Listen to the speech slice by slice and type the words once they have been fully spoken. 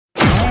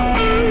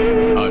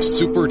a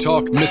Super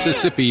Talk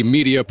Mississippi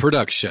media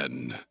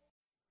production.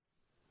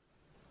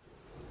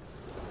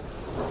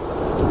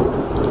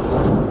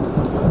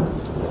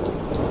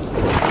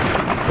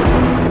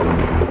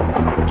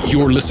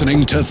 You're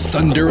listening to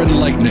Thunder and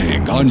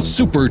Lightning on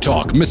Super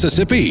Talk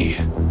Mississippi.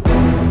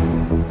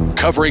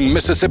 Covering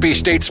Mississippi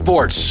State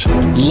sports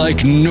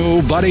like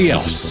nobody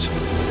else.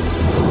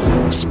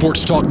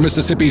 Sports Talk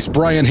Mississippi's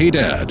Brian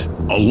Haydad,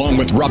 along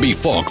with Robbie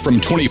Falk from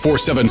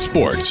 24/7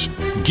 Sports,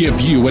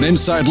 give you an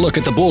inside look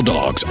at the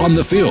Bulldogs on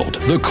the field,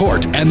 the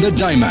court, and the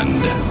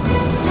diamond.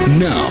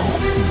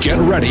 Now, get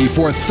ready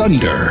for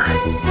Thunder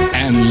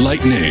and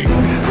Lightning.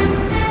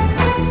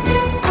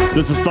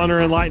 This is Thunder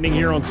and Lightning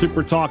here on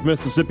Super Talk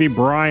Mississippi.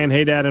 Brian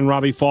Haydad and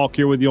Robbie Falk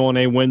here with you on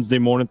a Wednesday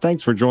morning.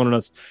 Thanks for joining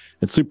us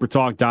at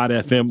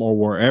supertalk.fm or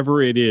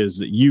wherever it is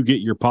that you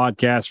get your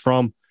podcast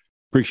from.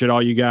 Appreciate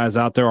all you guys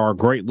out there, our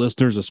great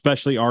listeners,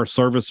 especially our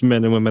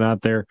servicemen and women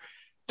out there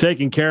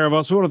taking care of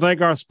us. We want to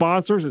thank our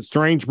sponsors at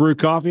Strange Brew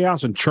Coffee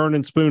House and Churn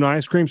and Spoon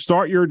Ice Cream.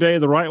 Start your day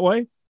the right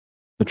way.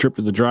 The trip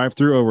to the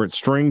drive-thru over at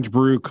Strange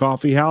Brew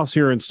Coffee House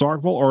here in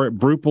Starkville or at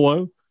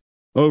Brupolo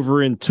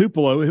over in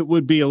Tupelo. It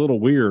would be a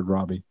little weird,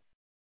 Robbie,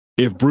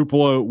 if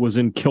Brupolo was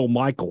in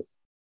Kilmichael.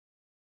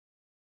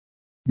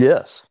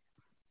 Yes,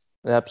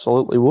 it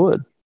absolutely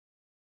would.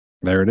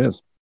 There it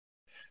is.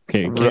 I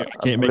can't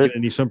make it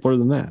any simpler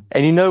than that.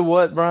 And you know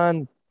what,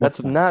 Brian?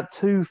 That's not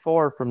too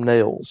far from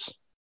Nails.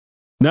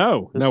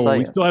 No,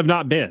 we still have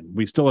not been.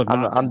 We still have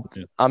not.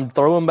 I'm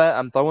throwing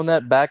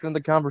that back into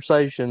the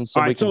conversation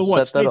so we can set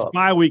that State's up.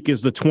 bye week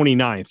is the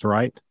 29th,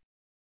 right?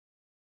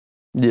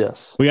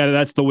 Yes.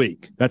 That's the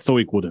week. That's the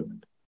week we'll do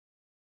it.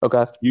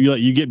 Okay.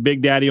 You get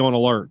Big Daddy on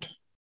alert.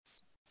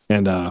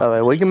 And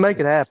we can make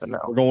it happen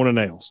now. We're going to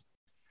Nails.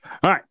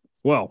 All right.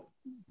 Well,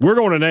 we're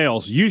going to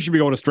Nails. You should be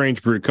going to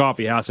Strange Brew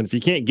Coffee House. And if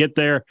you can't get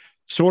there,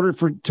 order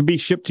to be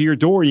shipped to your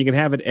door. You can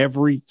have it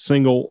every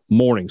single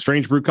morning.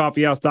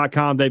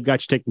 StrangeBrewCoffeehouse.com. They've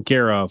got you taken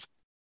care of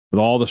with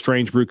all the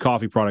Strange Brew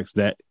coffee products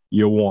that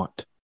you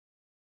want.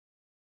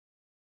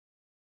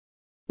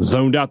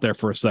 Zoned out there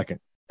for a second.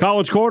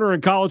 College Corner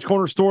and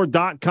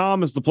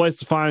collegecornerstore.com is the place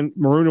to find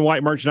maroon and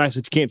white merchandise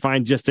that you can't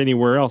find just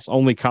anywhere else.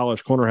 Only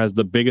College Corner has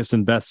the biggest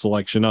and best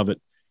selection of it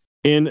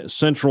in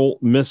central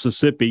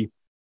Mississippi.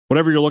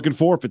 Whatever you're looking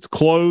for, if it's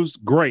clothes,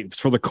 great. If it's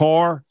for the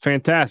car,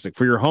 fantastic.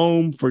 For your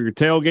home, for your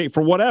tailgate,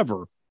 for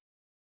whatever,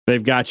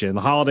 they've got you. And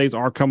the holidays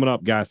are coming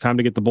up, guys. Time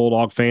to get the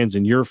Bulldog fans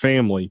and your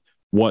family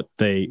what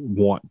they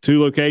want. 2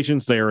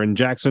 locations. They are in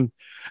Jackson.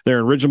 They're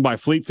in Ridgeland by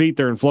Fleet Feet.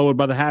 They're in Flowood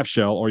by the Half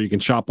Shell, or you can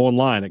shop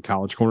online at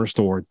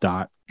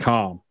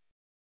collegecornerstore.com.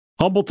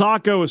 Humble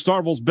Taco is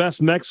Starkville's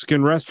best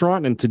Mexican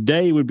restaurant, and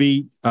today would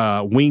be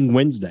Wing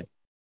Wednesday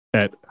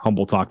at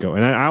Humble Taco.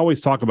 And I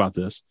always talk about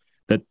this,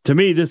 that to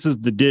me, this is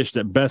the dish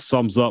that best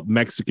sums up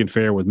Mexican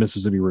fare with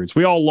Mississippi roots.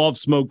 We all love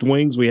smoked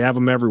wings. We have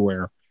them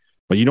everywhere,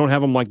 but you don't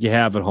have them like you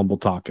have at Humble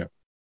Taco.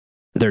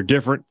 They're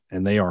different,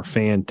 and they are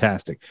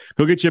fantastic.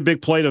 Go get you a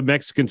big plate of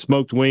Mexican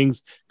smoked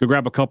wings. Go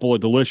grab a couple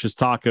of delicious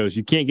tacos.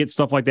 You can't get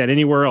stuff like that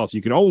anywhere else.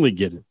 You can only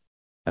get it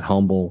at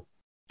Humble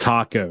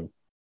Taco.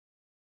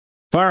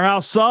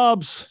 Firehouse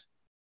Subs.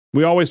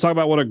 We always talk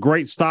about what a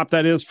great stop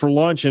that is for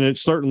lunch, and it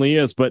certainly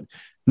is. But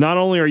not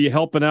only are you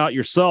helping out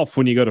yourself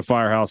when you go to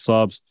Firehouse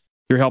Subs,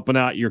 you're helping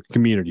out your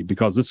community,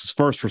 because this is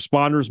First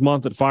Responders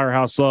Month at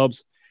Firehouse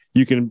Subs.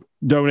 You can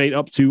donate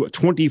up to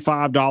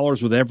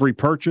 $25 with every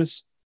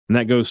purchase, and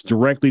that goes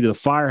directly to the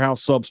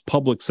Firehouse Subs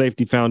Public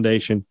Safety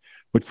Foundation,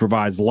 which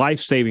provides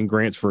life-saving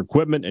grants for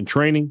equipment and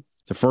training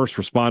to first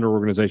responder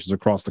organizations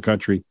across the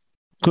country,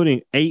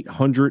 including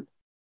 800.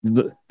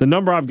 The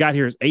number I've got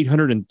here is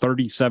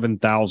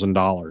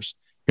 $837,000.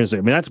 I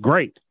mean, that's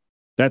great.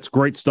 That's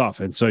great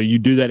stuff. And so you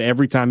do that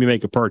every time you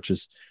make a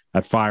purchase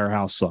at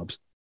Firehouse Subs.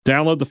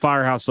 Download the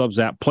Firehouse Subs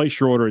app, place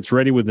your order. It's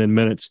ready within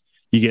minutes.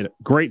 You get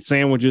great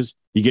sandwiches,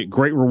 you get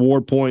great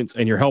reward points,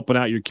 and you're helping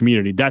out your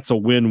community. That's a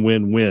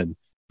win-win-win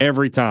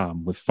every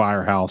time with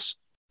Firehouse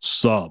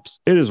Subs.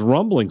 It is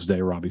Rumblings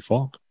Day, Robbie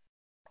Falk.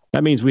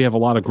 That means we have a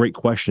lot of great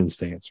questions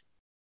to answer.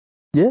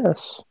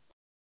 Yes.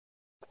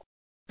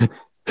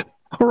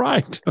 All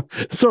right.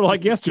 Sort of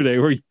like yesterday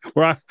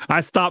where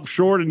I stopped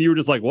short and you were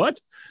just like, what?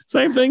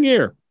 Same thing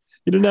here.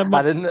 You didn't have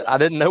much. I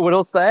didn't know what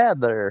else to add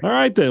there. All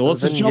right, then.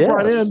 Let's just jump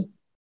right in.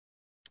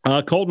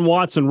 Colton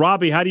Watson.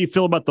 Robbie, how do you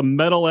feel about the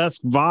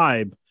metal-esque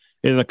vibe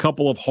in a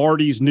couple of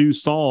Hardy's new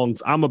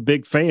songs? I'm a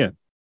big fan.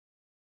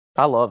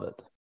 I love it.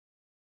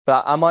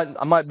 But I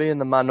might be in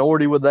the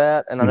minority with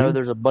that, and I know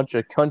there's a bunch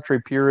of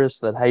country purists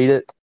that hate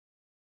it,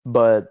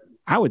 but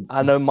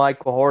I know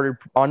Michael Hardy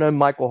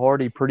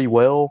pretty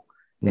well,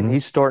 and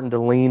he's starting to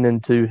lean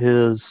into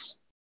his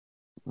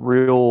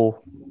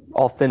real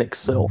authentic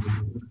self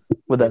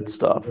with that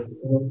stuff. A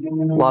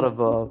lot of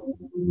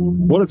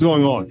what is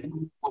going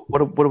on?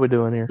 What are we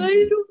doing here?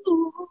 I'm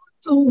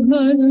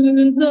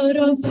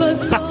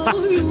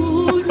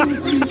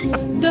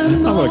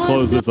going to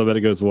close this. I bet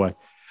it goes away.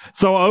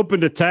 So I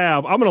opened a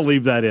tab. I'm going to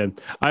leave that in.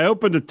 I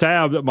opened a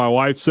tab that my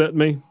wife sent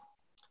me.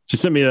 She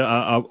sent me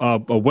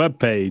a web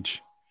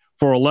page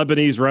for a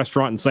Lebanese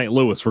restaurant in St.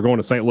 Louis. We're going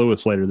to St.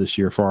 Louis later this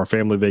year for our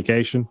family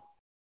vacation.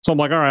 So I'm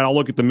like, all right, I'll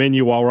look at the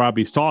menu while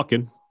Robbie's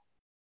talking.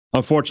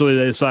 Unfortunately,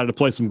 they decided to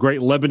play some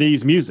great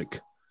Lebanese music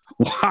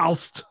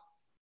whilst.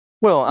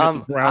 Well,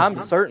 I'm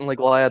certainly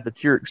glad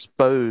that you're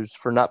exposed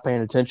for not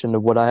paying attention to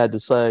what I had to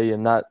say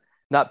and not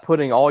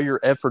putting all your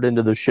effort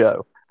into the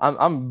show.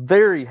 I'm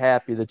very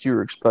happy that you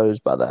were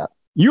exposed by that.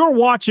 You're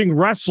watching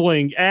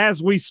wrestling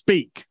as we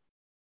speak.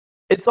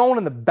 It's on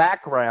in the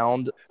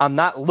background. I'm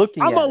not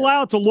looking I'm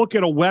allowed to look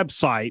at a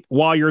website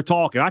while you're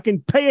talking. I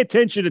can pay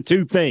attention to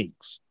two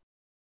things.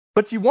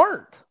 But you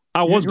weren't.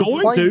 I was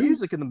going playing to.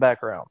 Music in the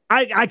background.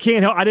 I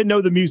can't help. I didn't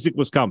know the music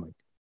was coming.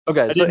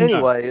 Okay, so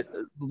anyway,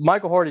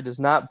 Michael Hardy does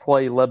not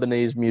play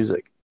Lebanese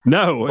music.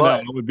 No,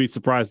 I would be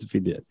surprised if he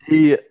did.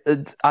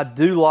 I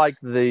do like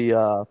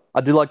the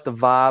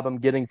vibe I'm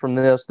getting from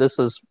this. This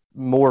is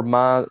more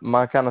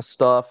my kind of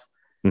stuff.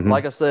 Mm-hmm.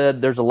 Like I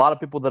said, there's a lot of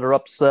people that are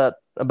upset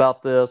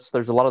about this.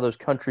 There's a lot of those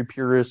country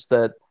purists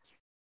that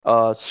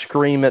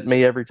scream at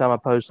me every time I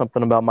post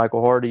something about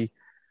Michael Hardy,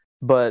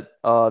 but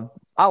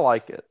I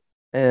like it.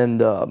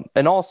 And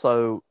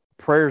also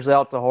prayers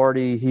out to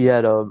Hardy. He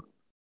had a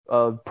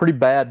pretty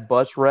bad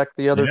bus wreck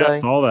the other day. I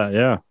saw that,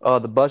 yeah.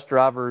 The bus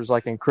driver is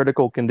like in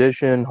critical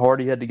condition.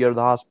 Hardy had to go to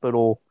the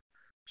hospital.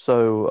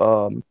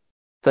 So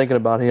thinking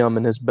about him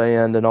and his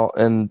band and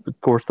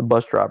of course the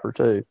bus driver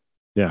too.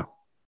 Yeah.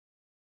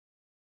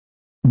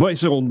 But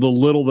so the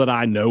little that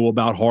I know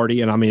about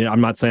Hardy, and I mean,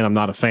 I'm not saying I'm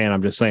not a fan.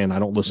 I'm just saying I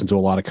don't listen to a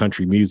lot of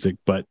country music,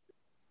 but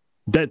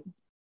that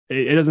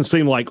it doesn't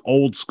seem like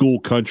old school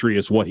country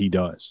is what he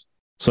does.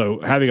 So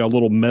having a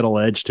little metal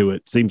edge to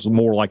it seems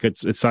more like it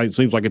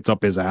seems like it's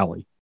up his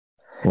alley.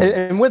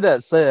 And with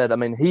that said, I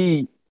mean,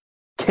 he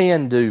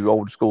can do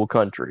old school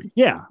country.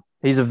 Yeah.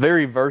 He's a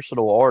very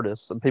versatile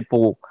artist, and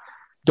people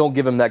don't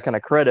give him that kind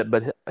of credit,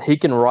 but he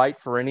can write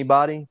for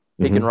anybody.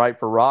 He can write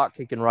for rock.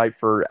 He can write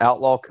for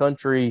outlaw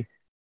country,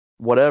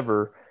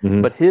 whatever.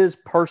 Mm-hmm. But his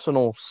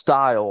personal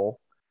style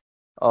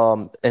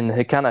and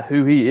kind of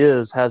who he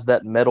is has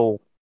that metal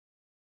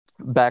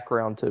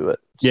background to it.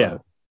 So. Yeah.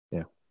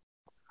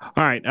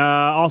 All right.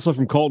 Also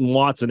from Colton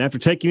Watson, after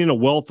taking in a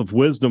wealth of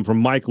wisdom from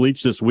Mike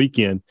Leach this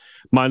weekend,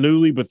 my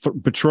newly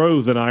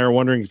betrothed and I are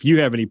wondering if you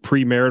have any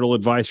premarital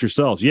advice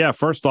yourselves. Yeah,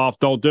 first off,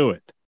 don't do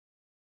it.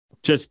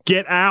 Just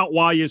get out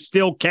while you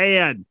still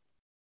can.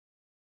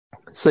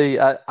 See,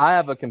 I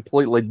have a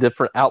completely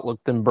different outlook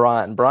than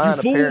Brian. Brian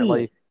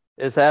apparently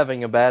is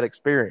having a bad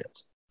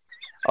experience,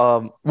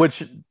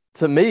 which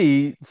to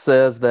me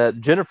says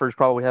that Jennifer's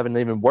probably having an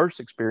even worse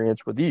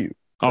experience with you.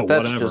 Oh,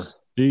 that's whatever.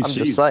 I'm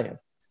just saying.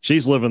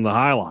 She's living the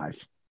high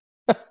life.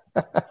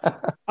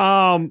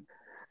 I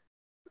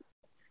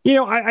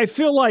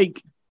feel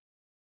like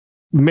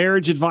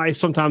marriage advice,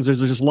 sometimes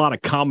there's just a lot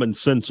of common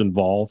sense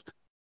involved.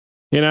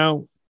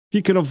 If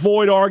you can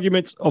avoid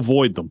arguments,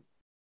 avoid them.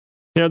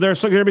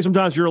 There's going to be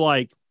sometimes you're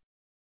like,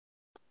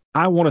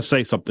 I want to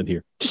say something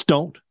here. Just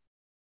don't.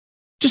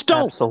 Just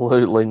don't.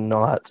 Absolutely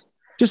not.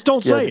 Just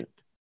don't say it.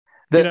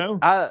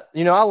 I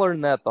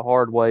learned that the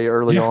hard way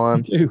early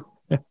on.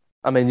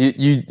 I mean,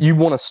 you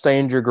want to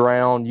stand your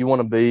ground. You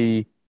want to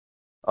be,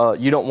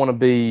 you don't want to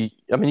be,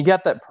 I mean, you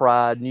got that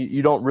pride. And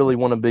you don't really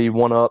want to be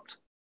one-upped,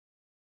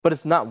 but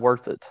it's not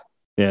worth it.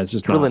 Yeah, it's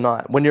just really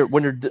not.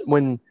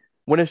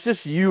 When it's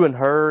just you and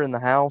her in the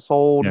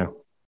household,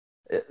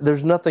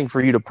 there's nothing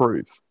for you to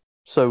prove.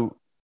 So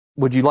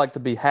would you like to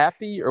be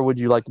happy or would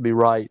you like to be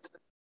right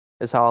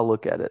is how I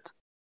look at it.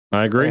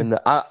 I agree. And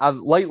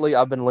lately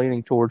I've been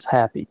leaning towards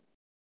happy.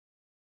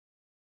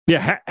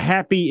 Yeah,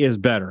 happy is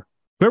better.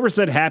 Whoever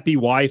said happy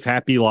wife,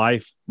 happy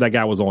life, that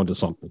guy was on to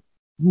something.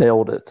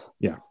 Nailed it.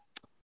 Yeah.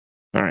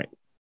 All right.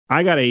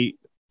 I got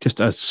just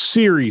a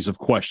series of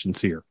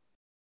questions here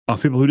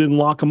of people who didn't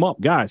lock them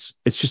up. Guys,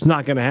 it's just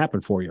not going to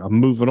happen for you. I'm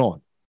moving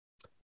on.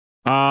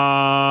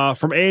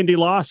 From Andy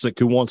Lossick,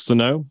 who wants to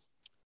know,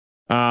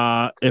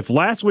 if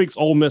last week's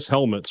Ole Miss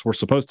helmets were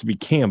supposed to be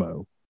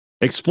camo,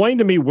 explain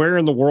to me where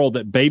in the world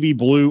that baby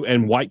blue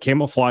and white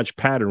camouflage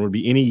pattern would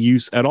be any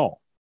use at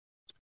all.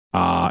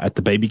 At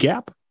the Baby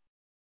Gap?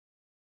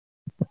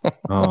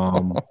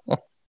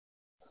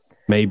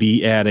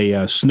 Maybe at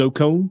a snow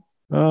cone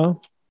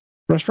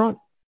restaurant.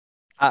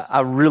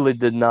 I really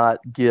did not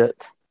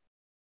get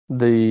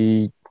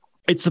the.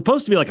 It's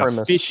supposed to be like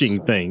premise. A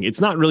fishing thing.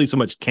 It's not really so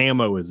much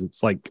camo as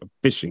it's like a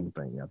fishing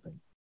thing, I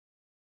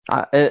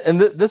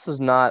think. This is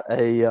not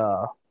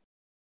a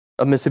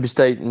Mississippi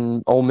State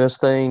and Ole Miss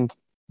thing,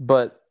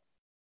 but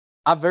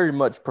I very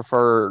much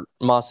prefer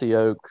mossy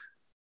oak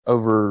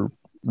over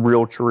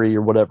real tree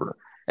or whatever.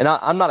 And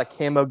I'm not a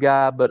camo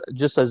guy, but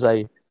just as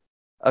a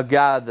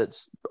guy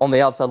that's on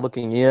the outside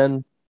looking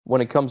in when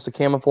it comes to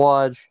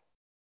camouflage,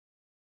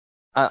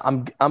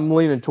 I'm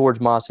leaning towards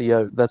mossy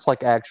oak. That's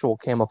like actual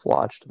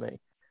camouflage to me.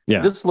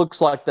 Yeah. This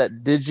looks like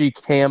that digi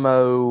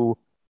camo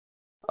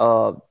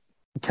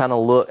kind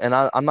of look, and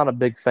I'm not a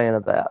big fan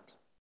of that.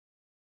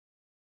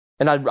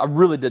 And I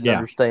really didn't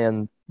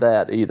understand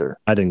that either.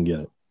 I didn't get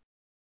it.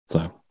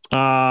 So,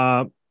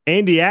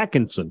 Andy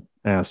Atkinson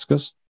asks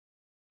us,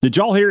 Did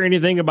y'all hear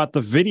anything about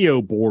the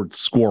video board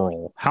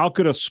squirrel? How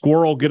could a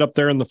squirrel get up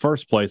there in the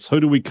first place? Who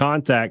do we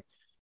contact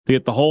to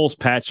get the holes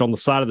patched on the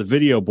side of the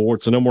video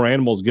board so no more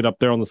animals get up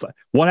there on the side?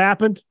 What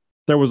happened?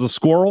 There was a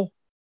squirrel?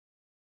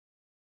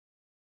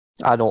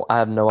 I have no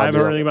idea. I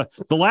haven't heard anything about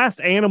it. The last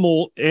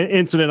animal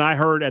incident I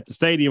heard at the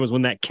stadium was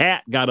when that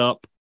cat got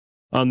up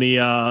on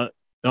the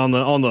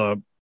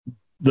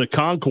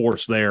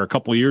concourse there a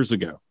couple of years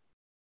ago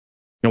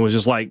and was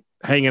just like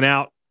hanging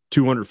out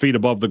 200 feet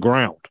above the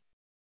ground.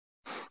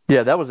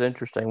 Yeah, that was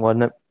interesting,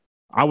 wasn't it?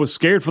 I was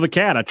scared for the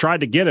cat. I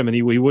tried to get him, and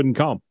he wouldn't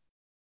come.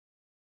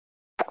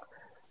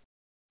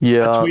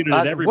 Yeah, I tweeted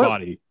at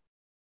everybody.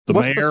 The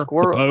mayor, the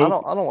Pope, I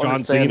don't John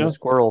understand Cena. the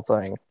squirrel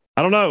thing.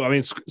 I don't know. I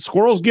mean,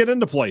 squirrels get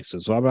into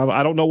places.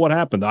 I don't know what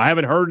happened. I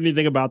haven't heard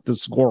anything about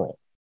this squirrel,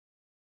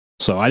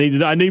 so I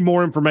need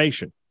more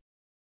information.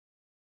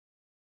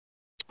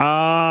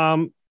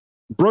 Brogan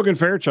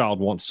Fairchild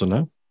wants to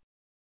know,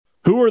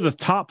 who are the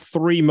top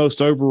 3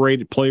 most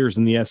overrated players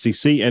in the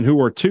SEC, and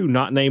who are 2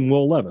 not named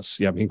Will Levis?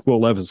 Yeah, I mean,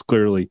 Will Levis is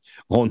clearly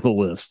on the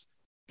list.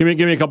 Give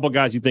me a couple of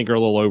guys you think are a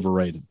little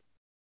overrated.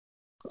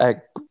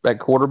 At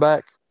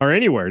quarterback? Or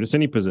anywhere, just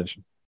any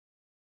position.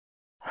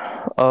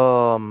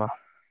 I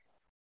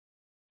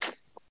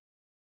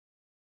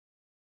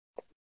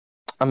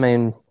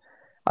mean,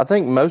 I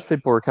think most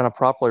people are kind of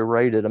properly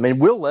rated. I mean,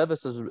 Will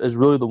Levis is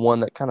really the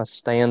one that kind of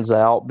stands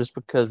out just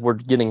because we're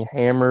getting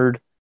hammered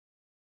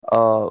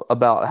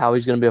about how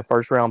he's going to be a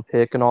first-round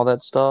pick and all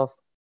that stuff.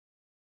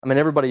 I mean,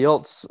 everybody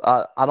else,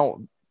 I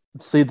don't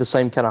see the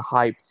same kind of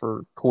hype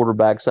for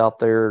quarterbacks out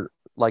there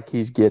like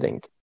he's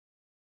getting.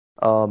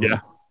 Yeah,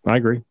 I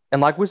agree.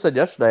 And like we said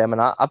yesterday, I mean,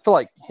 I feel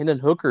like Hendon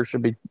Hooker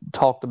should be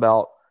talked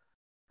about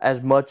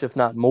as much, if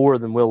not more,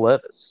 than Will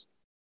Levis.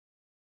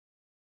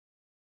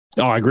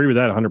 Oh, I agree with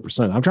that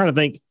 100%. I'm trying to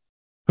think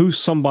who's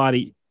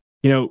somebody,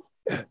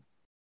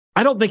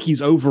 I don't think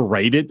he's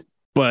overrated,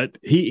 but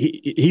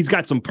he's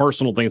got some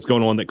personal things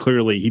going on that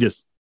clearly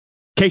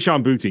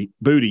Kayshon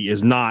Boutte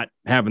is not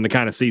having the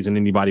kind of season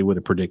anybody would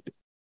have predicted.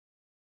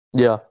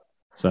 Yeah.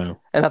 So,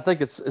 and I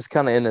think it's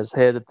kind of in his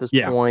head at this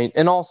point.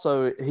 And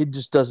also, he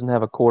just doesn't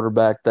have a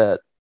quarterback that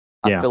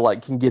I feel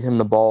like can get him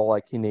the ball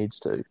like he needs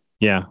to.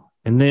 Yeah.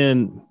 And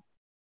then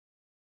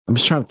I'm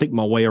just trying to think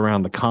my way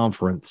around the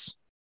conference.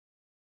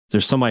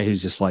 There's somebody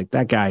who's just like,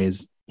 that guy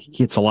he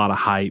gets a lot of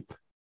hype.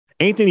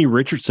 Anthony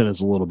Richardson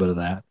is a little bit of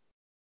that.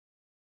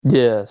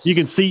 Yes. You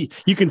can see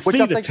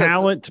the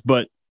talent,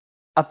 but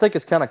I think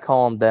it's kind of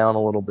calmed down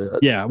a little bit.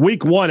 Yeah.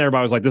 Week 1,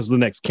 everybody was like, this is the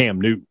next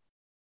Cam Newton.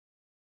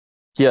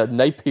 Yeah,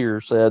 Napier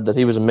said that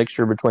he was a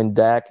mixture between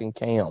Dak and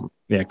Cam.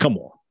 Yeah, come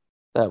on.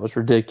 That was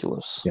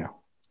ridiculous. Yeah.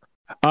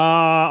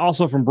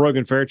 Also from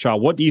Brogan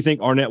Fairchild, what do you think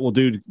Arnett will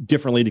do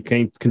differently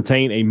to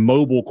contain a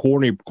mobile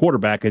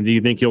quarterback, and do you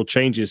think he'll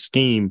change his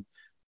scheme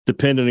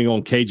depending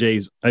on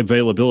KJ's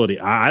availability?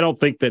 I don't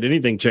think that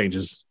anything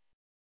changes.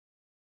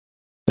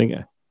 I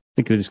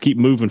think they just keep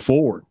moving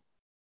forward.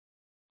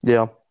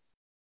 Yeah.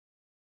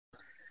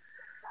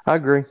 I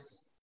agree.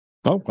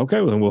 Oh, okay.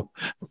 Well, then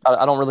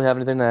I don't really have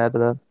anything to add to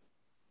that.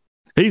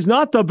 He's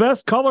not the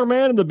best color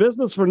man in the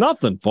business for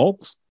nothing,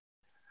 folks.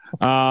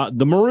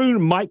 The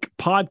Maroon Mike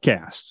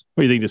podcast.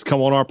 What do you think? Just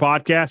come on our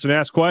podcast and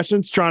ask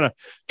questions, trying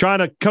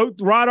to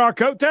ride our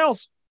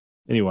coattails?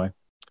 Anyway,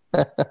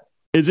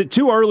 is it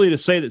too early to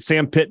say that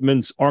Sam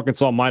Pittman's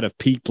Arkansas might have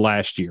peaked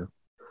last year?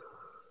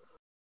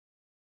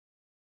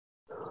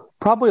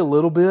 Probably a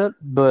little bit,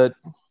 but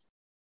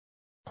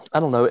I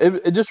don't know.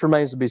 It just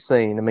remains to be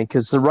seen. I mean,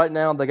 because right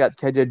now they got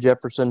KJ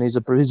Jefferson. He's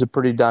a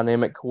pretty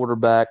dynamic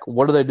quarterback.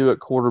 What do they do at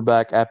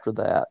quarterback after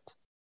that?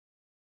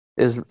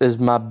 Is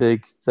my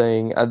big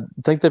thing. I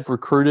think they've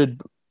recruited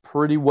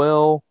pretty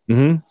well.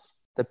 Mm-hmm.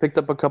 They picked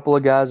up a couple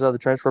of guys out of the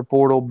transfer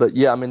portal, but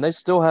yeah, I mean, they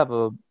still have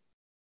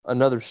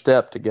another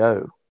step to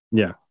go.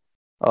 Yeah.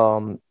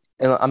 And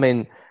I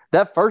mean,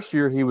 that first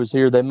year he was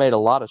here, they made a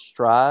lot of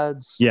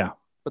strides. Yeah.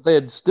 But they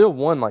had still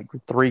won like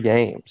 3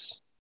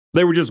 games.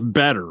 They were just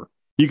better.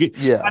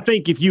 I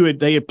think if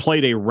they had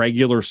played a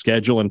regular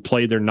schedule and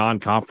played their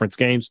non-conference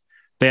games,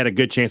 they had a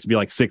good chance to be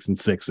like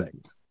 6-6.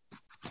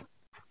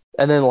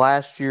 And then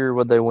last year,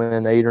 would they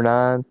win 8 or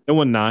 9? They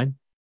won 9.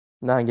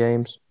 9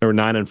 games. They were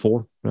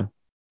 9-4. Yeah.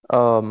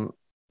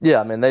 Yeah,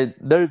 I mean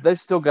they've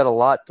still got a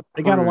lot to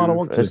prove. They got a lot of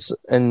work to do.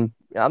 And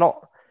I don't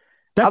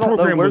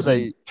program know was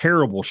in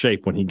terrible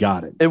shape when he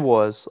got it. It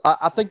was.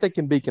 I think they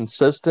can be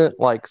consistent,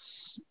 like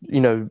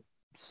 7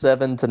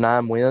 to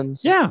 9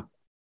 wins. Yeah,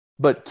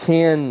 but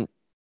can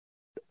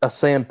a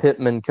Sam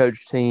Pittman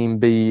coach team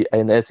be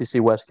an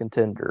SEC West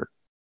contender?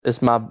 Is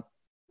my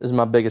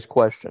biggest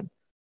question.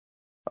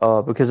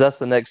 Because that's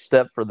the next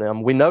step for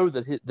them. We know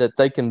that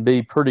they can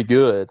be pretty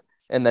good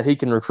and that he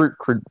can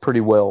recruit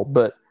pretty well,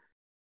 but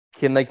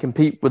can they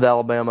compete with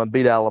Alabama,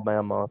 beat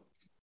Alabama?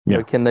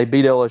 Yeah. Can they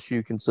beat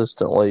LSU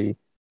consistently?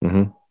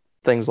 Mm-hmm.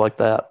 Things like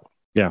that.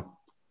 Yeah.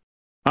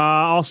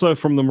 Also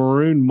from the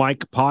Maroon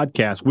Mike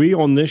podcast, we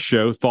on this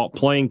show thought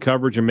playing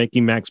coverage and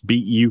making Max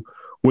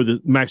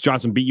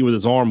Johnson beat you with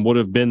his arm would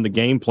have been the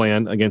game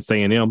plan against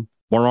A&M.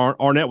 Where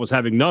Arnett was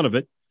having none of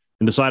it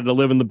and decided to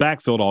live in the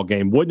backfield all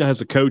game? Wouldn't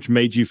has a coach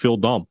made you feel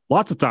dumb?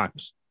 Lots of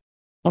times.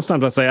 Lots of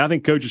times I say, I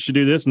think coaches should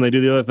do this, and they do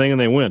the other thing, and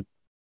they win.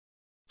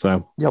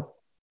 So, yep.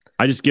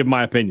 I just give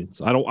my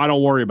opinions. I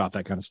don't worry about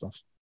that kind of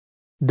stuff.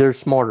 They're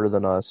smarter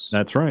than us.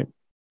 That's right.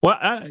 Well,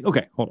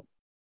 okay, hold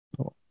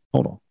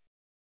on.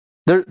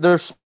 They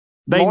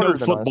know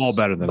football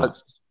better than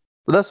us.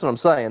 But that's what I'm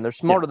saying. They're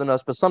smarter than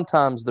us, but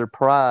sometimes their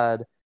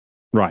pride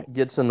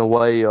gets in the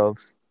way of,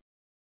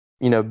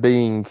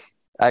 being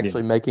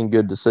actually making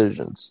good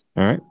decisions.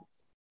 All right.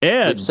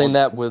 Ed, we've seen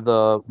that with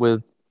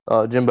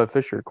Jimbo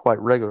Fisher quite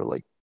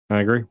regularly. I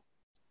agree.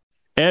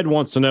 Ed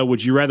wants to know,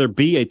 would you rather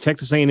be a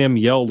Texas A&M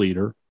yell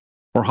leader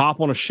or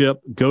hop on a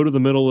ship, go to the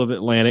middle of the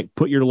Atlantic,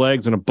 put your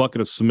legs in a bucket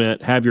of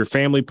cement, have your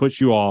family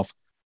push you off,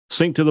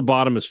 sink to the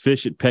bottom as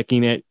fish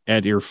pecking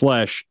at your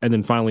flesh, and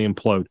then finally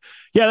implode?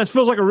 Yeah, this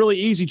feels like a really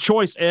easy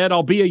choice, Ed.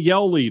 I'll be a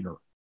yell leader.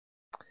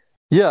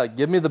 Yeah,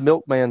 give me the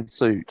milkman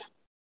suit.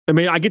 I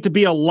mean, I get to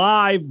be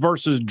alive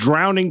versus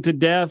drowning to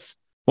death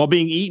while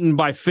being eaten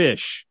by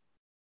fish.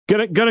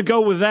 Gonna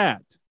go with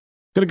that.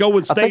 Gonna go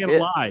with staying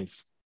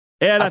alive.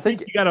 Ed, I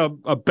think you got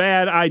a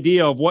bad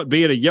idea of what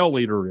being a yell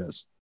leader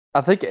is.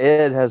 I think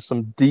Ed has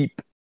some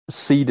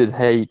deep-seated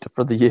hate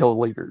for the yell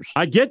leaders.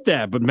 I get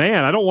that, but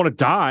man, I don't want to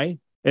die.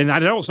 And I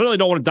certainly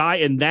don't want to die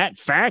in that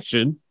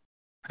fashion.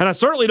 And I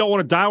certainly don't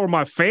want to die where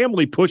my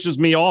family pushes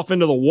me off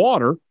into the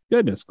water.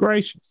 Goodness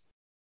gracious.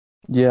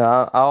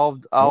 Yeah, I'll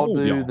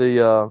do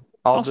the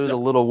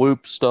little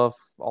whoop stuff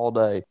all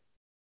day.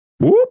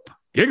 Whoop,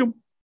 kick 'em.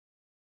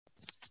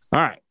 All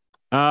right.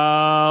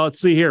 Let's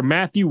see here.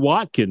 Matthew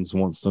Watkins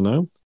wants to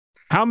know,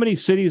 how many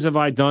cities have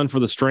I done for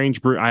the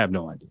Strange Brew? I have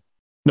no idea.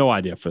 No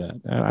idea for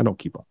that. I don't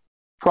keep up.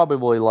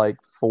 Probably like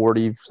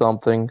 40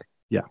 something.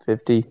 Yeah.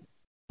 50.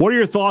 What are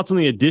your thoughts on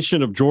the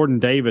addition of Jordan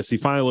Davis? He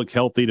finally looked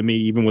healthy to me,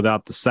 even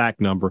without the sack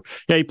number.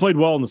 Yeah, he played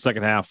well in the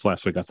second half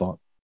last week, I thought.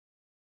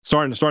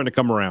 Starting to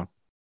come around.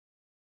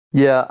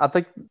 Yeah, I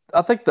think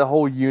the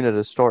whole unit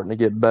is starting to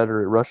get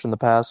better at rushing the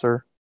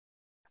passer.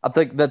 I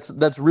think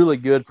that's really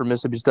good for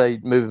Mississippi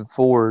State moving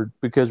forward,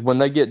 because when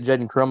they get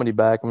Jaden Crumedy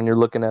back, I mean, you're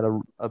looking at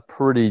a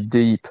pretty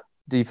deep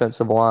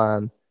defensive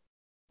line.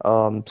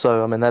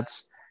 So, I mean,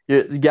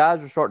 the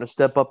guys are starting to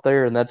step up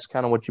there, and that's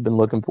kind of what you've been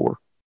looking for.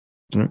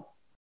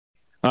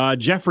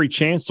 Jeffrey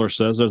Chancellor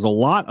says there's a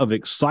lot of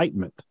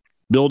excitement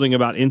building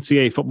about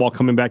NCAA football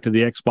coming back to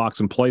the Xbox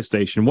and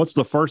PlayStation. What's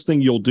the first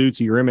thing you'll do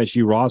to your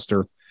MSU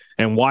roster,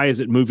 and why is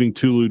it moving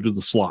Tulu to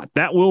the slot?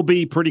 That will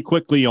be pretty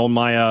quickly on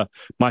my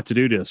my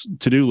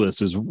to-do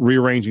list is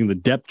rearranging the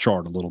depth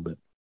chart a little bit.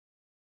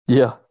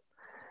 Yeah.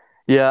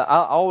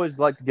 I always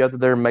like to go through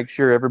there and make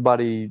sure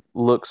everybody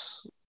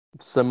looks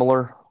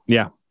similar.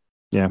 Yeah.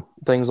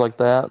 Things like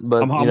that.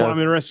 But I'm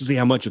interested to see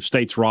how much of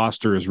State's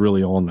roster is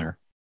really on there,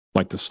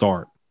 like to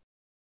start.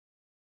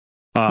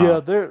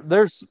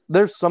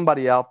 There's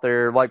somebody out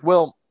there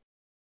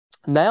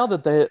now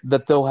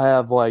that they'll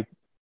have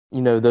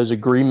those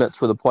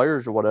agreements with the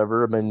players or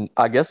whatever. I mean,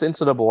 I guess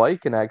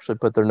NCAA can actually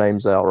put their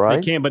names out,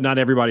 right? They can, but not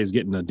everybody's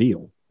getting a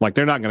deal. Like,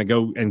 they're not going to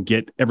go and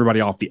get everybody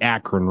off the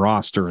Akron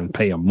roster and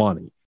pay them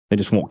money. They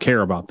just won't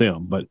care about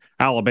them. But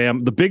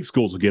Alabama, the big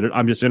schools will get it.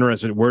 I'm just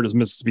interested in where does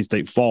Mississippi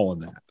State fall in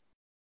that?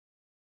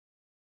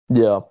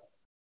 Yeah.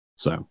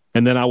 So,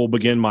 and then I will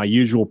begin my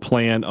usual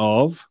plan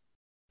of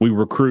we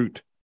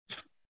recruit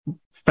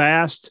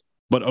fast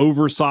but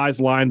oversized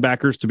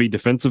linebackers to be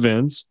defensive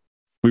ends.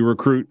 We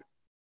recruit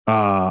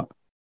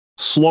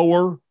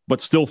slower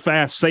but still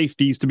fast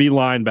safeties to be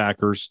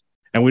linebackers,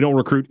 and we don't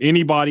recruit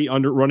anybody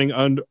running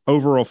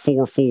over a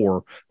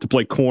 4-4 to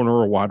play corner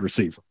or wide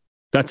receiver.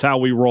 That's how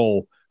we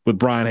roll with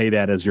Brian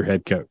Haydad as your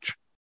head coach.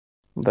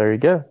 There you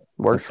go.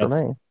 Works for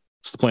me.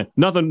 That's the plan.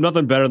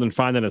 Nothing better than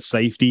finding a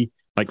safety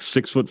like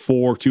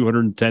 6'4",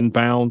 210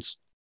 pounds,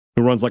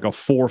 who runs like a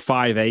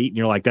 4.58, and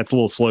you're like, that's a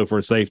little slow for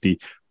a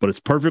safety, but it's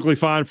perfectly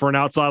fine for an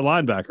outside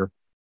linebacker.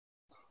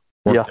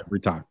 Worked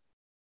every time.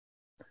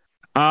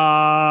 Where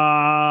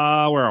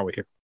are we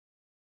here?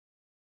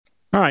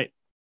 All right.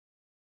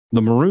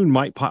 The Maroon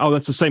might.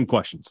 That's the same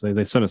questions.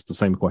 They sent us the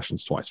same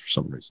questions twice for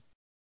some reason.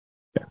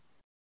 Yeah.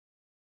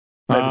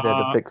 Maybe they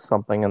had to fix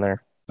something in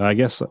there. I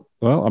guess so.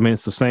 Well, I mean,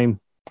 it's the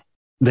same.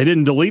 They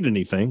didn't delete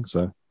anything,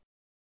 so.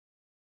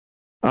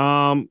 They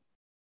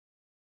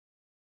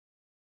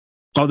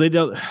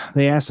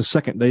asked a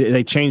second.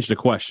 They changed the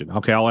question.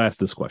 Okay, I'll ask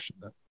this question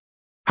then.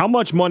 How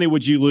much money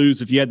would you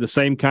lose if you had the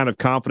same kind of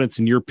confidence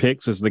in your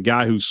picks as the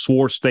guy who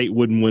swore State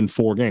wouldn't win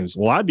 4 games?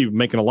 Well, I'd be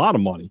making a lot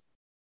of money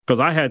because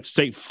I had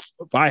State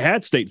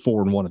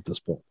 4-1 at this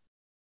point.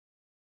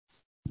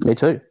 Me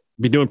too.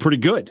 Be doing pretty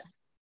good.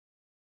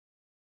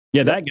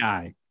 Yeah, that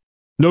guy.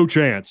 No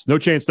chance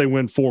they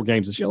win 4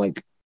 games this year.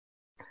 Like,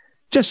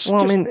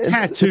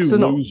 tattoo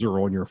loser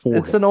on your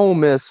forehead. It's an Ole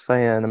Miss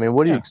fan. I mean,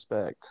 what do you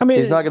expect? I mean,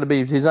 he's not going to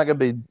be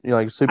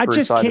super excited. I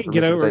just can't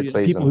get over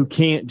people who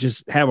can't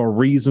just have a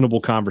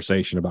reasonable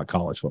conversation about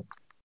college football.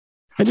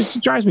 It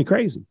just drives me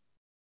crazy.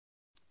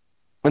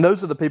 And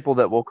those are the people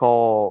that will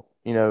call,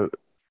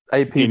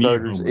 AP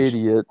voters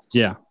idiots.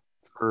 Yeah.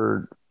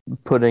 For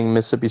putting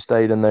Mississippi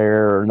State in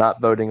there or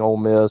not voting Ole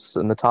Miss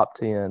in the top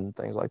 10,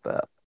 things like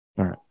that.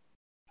 All right.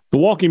 The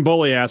Walking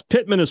Bully asks,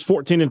 Pittman is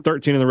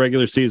 14-13 in the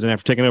regular season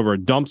after taking over a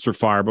dumpster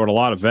fire, but a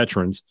lot of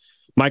veterans.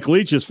 Mike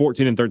Leach is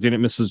 14-13 at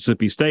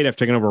Mississippi State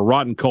after taking over a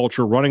rotten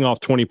culture, running off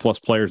 20-plus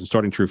players and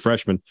starting true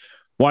freshmen.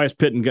 Why has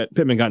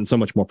Pittman gotten so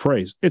much more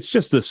praise? It's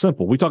just this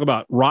simple. We talk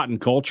about rotten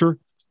culture.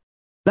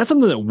 That's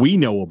something that we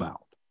know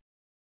about.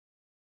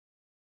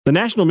 The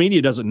national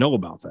media doesn't know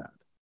about that.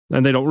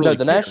 And they don't really. No,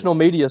 the national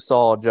media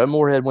saw Joe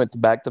Moorhead went to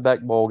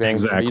back-to-back bowl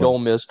games, beat Ole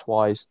Miss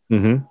twice.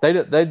 Mm-hmm.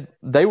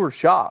 They were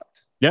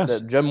shocked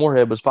that Joe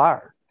Moorhead was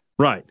fired.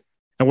 Right.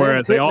 And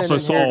whereas they also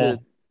saw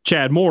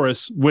Chad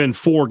Morris win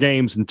 4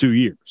 games in 2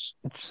 years.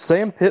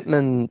 Sam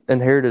Pittman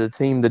inherited a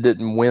team that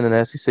didn't win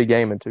an SEC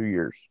game in 2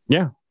 years.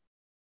 Yeah.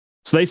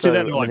 So they see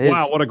that and they're like,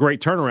 wow, what a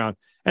great turnaround.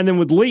 And then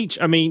with Leach,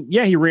 I mean,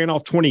 yeah, he ran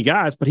off 20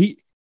 guys, but he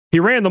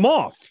ran them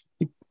off.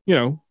 He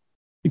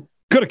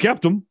could have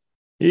kept them.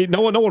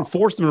 No one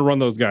forced him to run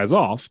those guys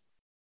off.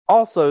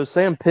 Also,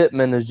 Sam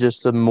Pittman is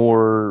just a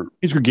more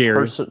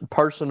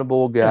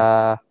personable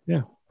guy.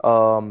 Yeah.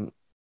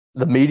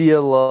 The media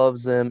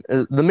loves him.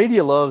 The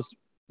media loves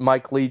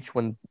Mike Leach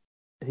when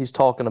he's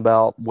talking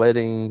about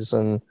weddings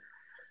and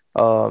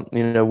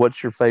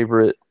what's your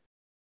favorite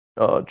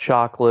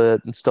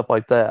chocolate and stuff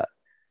like that.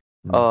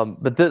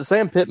 But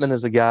Sam Pittman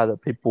is a guy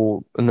that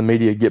people in the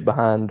media get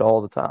behind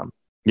all the time.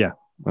 Yeah,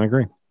 I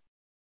agree.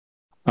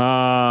 Where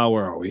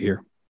are we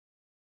here?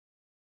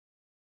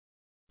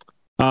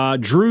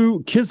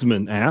 Drew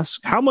Kisman asks,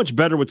 how much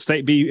better would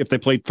State be if they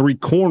played 3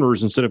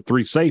 corners instead of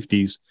 3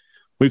 safeties?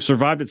 We've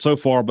survived it so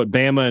far, but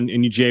Bama and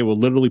UGA will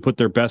literally put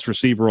their best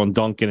receiver on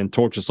Duncan and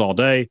torch us all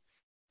day.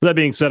 That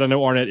being said, I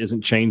know Arnett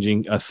isn't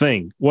changing a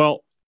thing.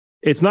 Well,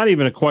 it's not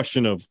even a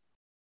question of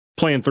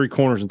playing 3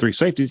 corners and 3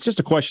 safeties. It's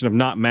just a question of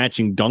not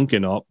matching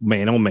Duncan up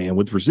man-on-man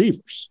with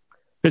receivers.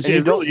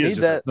 It really is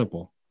that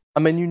simple. I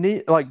mean, you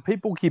need,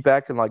 people keep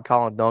acting like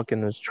Colin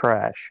Duncan is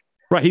trash.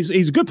 Right, he's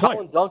a good player.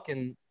 Colin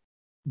Duncan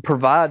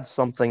provides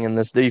something in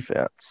this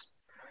defense.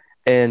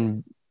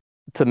 And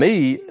to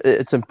me,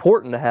 it's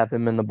important to have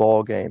him in the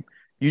ball game.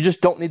 You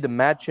just don't need to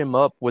match him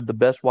up with the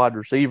best wide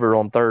receiver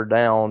on 3rd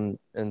down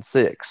and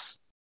 6.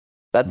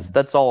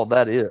 That's all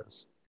that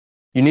is.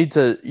 You need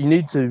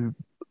to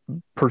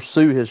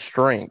pursue his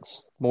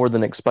strengths more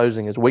than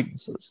exposing his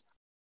weaknesses.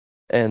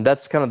 And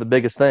that's kind of the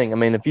biggest thing. I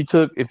mean,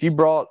 if you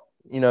brought,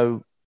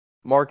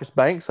 Marcus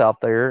Banks out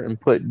there and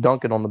put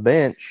Duncan on the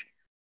bench,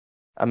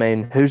 I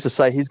mean, who's to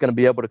say he's going to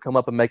be able to come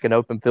up and make an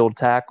open field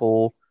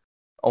tackle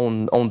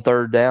on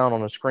 3rd down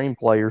on a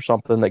screenplay or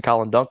something that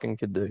Colin Duncan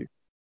could do,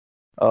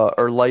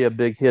 or lay a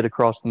big hit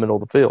across the middle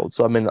of the field.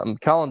 So, I mean,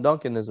 Colin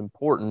Duncan is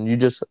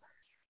important.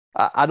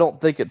 I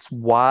don't think it's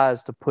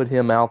wise to put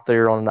him out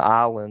there on an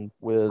island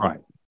with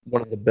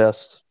one of the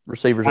best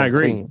receivers on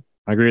the team.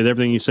 I agree with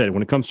everything you said.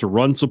 When it comes to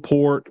run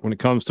support, when it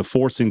comes to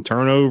forcing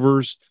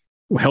turnovers,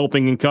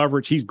 helping in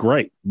coverage, he's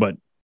great. But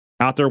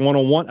out there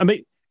one-on-one, I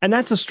mean, and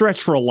that's a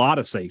stretch for a lot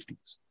of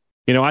safeties.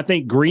 I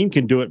think Green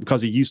can do it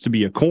because he used to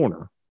be a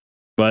corner.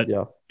 But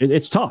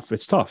it's tough.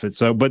 It's tough.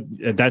 But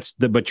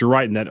you're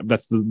right in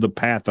that's the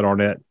path that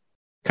Arnett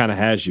kind of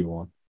has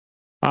you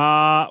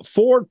on.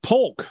 Ford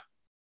Polk.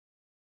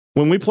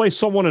 When we play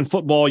someone in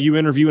football, you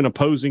interview an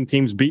opposing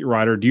team's beat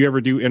writer. Do you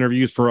ever do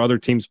interviews for other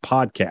teams'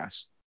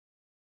 podcasts?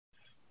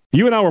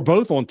 You and I were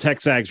both on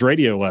Texags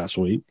Radio last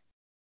week.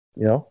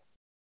 Yeah.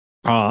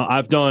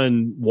 I've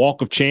done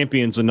Walk of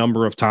Champions a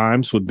number of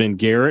times with Ben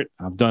Garrett.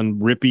 I've done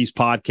Rippy's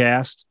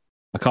podcast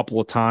a couple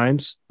of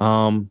times.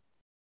 To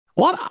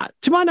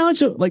my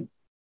knowledge,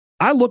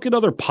 I look at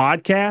other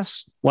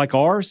podcasts like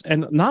ours,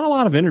 and not a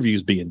lot of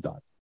interviews being done,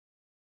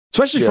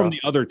 especially from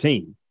the other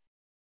team.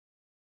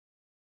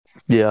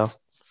 Yeah,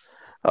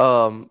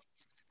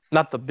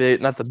 not the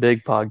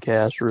big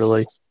podcast,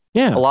 really.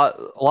 Yeah, a lot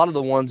of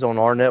the ones on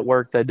our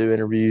network, they do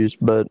interviews,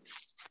 but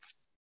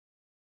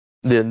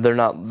they're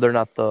not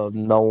the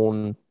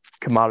known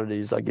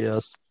commodities, I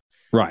guess.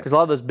 Right. Because a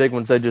lot of those big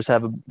ones, they just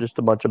have just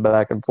a bunch of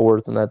back and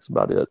forth, and that's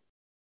about it.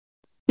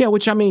 Yeah,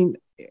 which, I mean,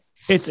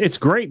 it's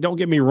great. Don't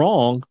get me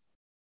wrong,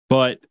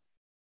 but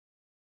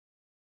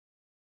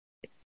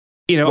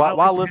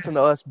why listen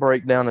to us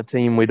break down a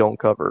team we don't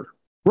cover?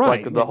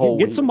 Right. The whole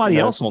get somebody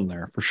else on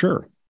there for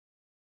sure.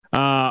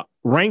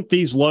 Rank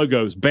these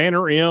logos: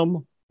 Banner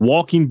M,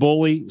 Walking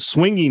Bully,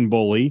 Swinging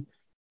Bully,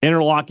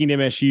 Interlocking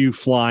MSU,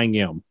 Flying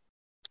M.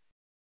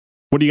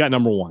 What do you got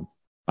number 1?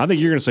 I think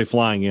you're going to say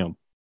Flying M.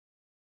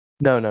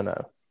 No.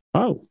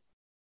 Oh.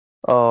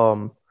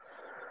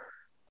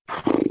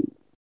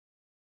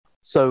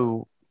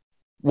 So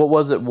what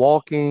was it?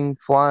 Walking,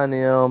 Flying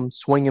M,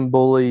 Swinging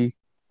Bully.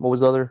 What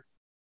was the other?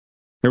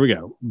 Here we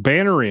go.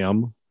 Banner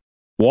M,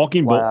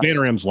 Walking Bully.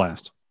 Banner M's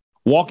last.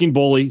 Walking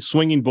Bully,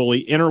 Swinging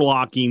Bully,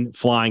 Interlocking,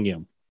 Flying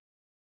M.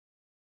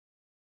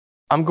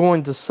 I'm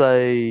going to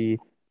say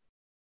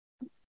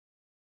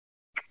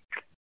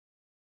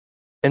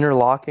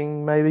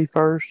Interlocking maybe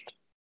first.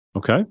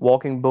 Okay.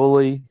 Walking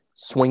Bully,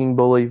 Swinging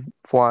Bully,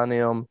 Flying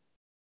M,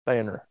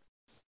 Banner.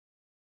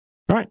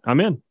 All right, I'm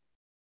in.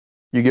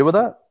 You good with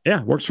that?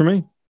 Yeah, works for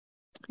me.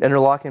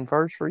 Interlocking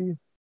first for you?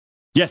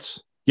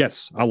 Yes.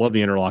 I love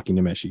the interlocking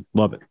Nemeshi.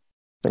 Love it.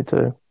 Me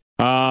too.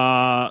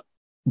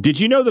 Did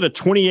you know that a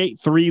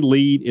 28-3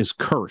 lead is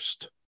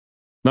cursed?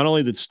 Not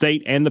only did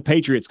State and the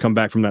Patriots come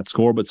back from that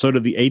score, but so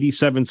did the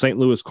 87 St.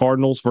 Louis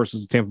Cardinals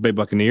versus the Tampa Bay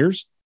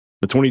Buccaneers,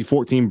 the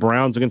 2014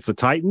 Browns against the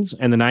Titans,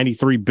 and the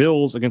 93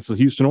 Bills against the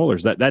Houston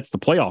Oilers. That's the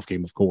playoff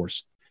game, of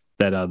course,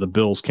 that the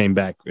Bills came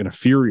back in a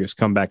furious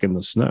comeback in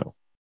the snow.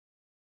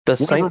 The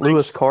St.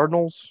 Louis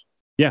Cardinals?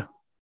 Yeah.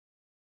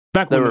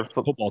 Back when they were a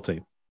football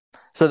team.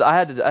 So I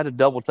had to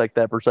double take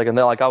that for a second.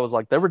 They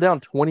were down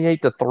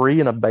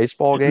 28-3 in a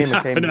baseball game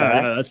and came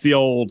back. No, that's the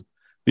old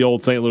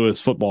St. Louis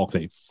football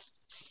team.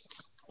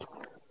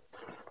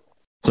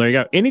 So there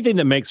you go. Anything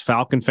that makes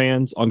Falcon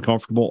fans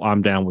uncomfortable,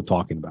 I'm down with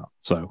talking about.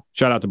 So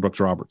shout out to Brooks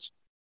Roberts.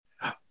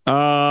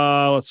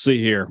 Let's see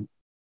here.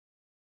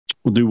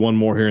 We'll do one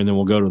more here and then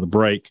we'll go to the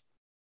break.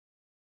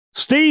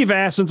 Steve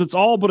asks, since it's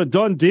all but a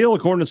done deal,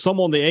 according to some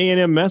on the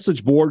A&M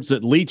message boards,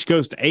 that Leach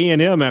goes to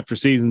A&M after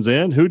season's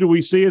end, who do we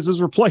see as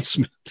his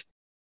replacement?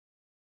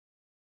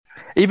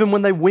 Even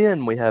when they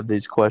win, we have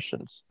these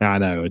questions. I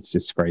know, it's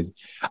just crazy.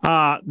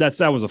 That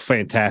was a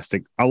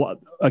fantastic.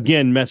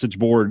 Again, message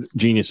board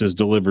geniuses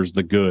delivers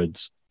the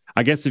goods.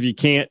 I guess if you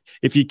can't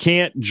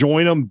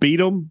join them, beat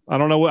them. I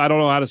don't know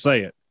how to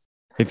say it.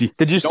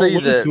 Did you see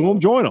that? To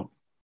them, join them.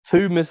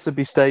 2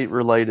 Mississippi State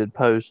related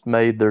posts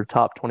made their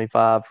top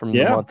 25 from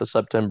the month of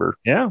September.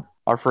 Yeah.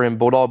 Our friend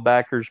Bulldog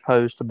Backers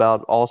post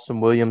about Austin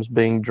Williams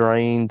being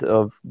drained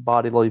of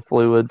bodily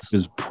fluids.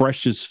 His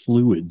precious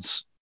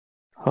fluids.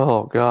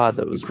 Oh, God,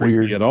 that was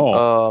weird. At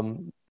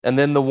all. And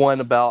then the one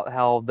about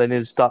how they need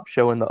to stop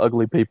showing the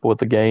ugly people at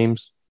the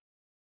games.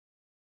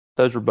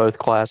 Those were both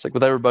classic, but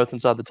they were both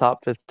inside the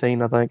top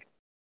 15, I think.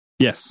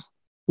 Yes.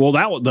 Well,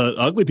 the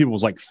ugly people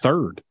was like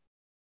third.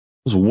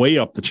 It was way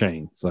up the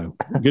chain. So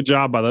good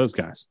job by those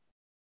guys.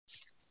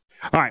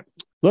 All right.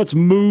 Let's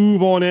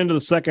move on into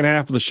the second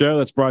half of the show.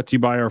 That's brought to you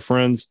by our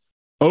friends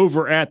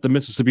over at the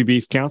Mississippi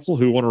Beef Council,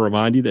 who want to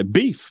remind you that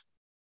beef,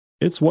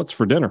 it's what's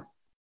for dinner.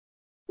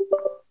 I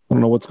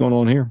don't know what's going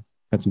on here.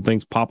 Had some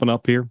things popping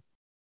up here.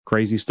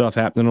 Crazy stuff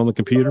happening on the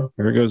computer.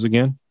 There it goes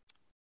again.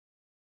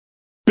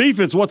 Beef,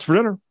 it's what's for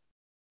dinner.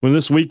 When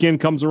this weekend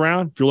comes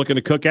around, if you're looking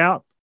to cook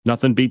out,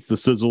 nothing beats the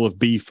sizzle of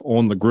beef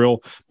on the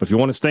grill. But if you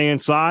want to stay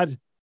inside,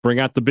 bring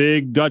out the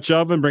big Dutch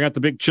oven, bring out the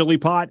big chili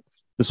pot.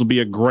 This will be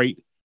a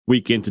great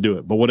weekend to do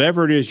it. But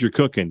whatever it is you're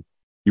cooking,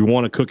 you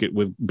want to cook it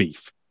with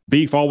beef.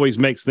 Beef always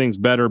makes things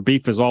better.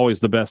 Beef is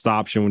always the best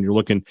option when you're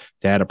looking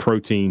to add a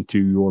protein to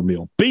your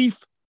meal. Beef,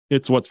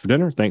 it's what's for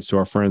dinner, thanks to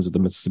our friends at the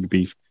Mississippi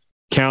Beef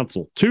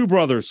Council. Two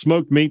Brothers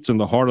Smoked Meats in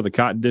the heart of the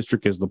Cotton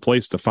District is the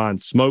place to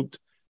find smoked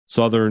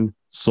Southern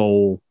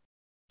soul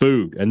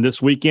food. And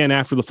this weekend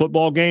after the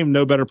football game,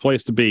 no better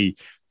place to be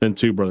than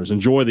Two Brothers.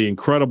 Enjoy the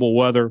incredible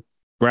weather.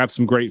 Grab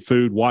some great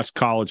food, watch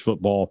college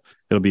football.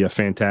 It'll be a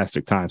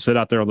fantastic time. Sit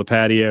out there on the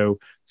patio,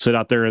 sit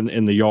out there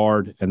in the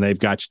yard, and they've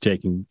got you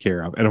taken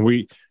care of. And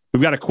we've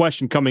got a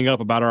question coming up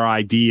about our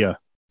idea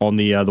on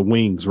the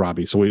wings,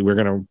 Robbie. So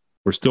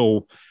we're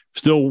still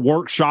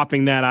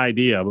workshopping that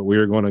idea, but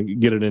we're going to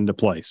get it into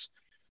place.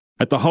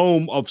 At the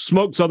home of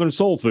smoked Southern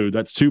soul food,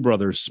 that's Two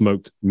Brothers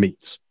Smoked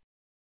Meats.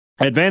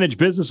 Advantage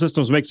Business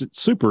Systems makes it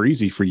super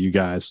easy for you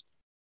guys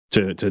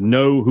to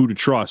know who to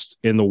trust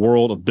in the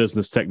world of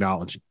business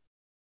technology.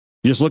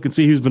 You just look and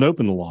see who's been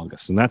open the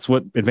longest, and that's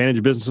what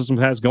Advantage Business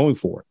Systems has going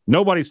for it.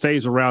 Nobody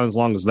stays around as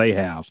long as they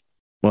have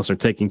unless they're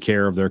taking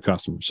care of their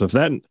customers. So if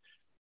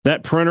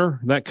that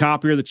printer, that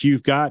copier that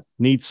you've got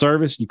needs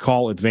service, you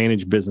call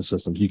Advantage Business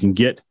Systems. You can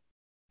get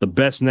the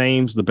best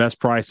names, the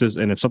best prices,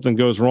 and if something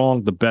goes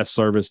wrong, the best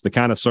service, the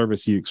kind of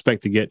service you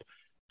expect to get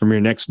from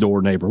your next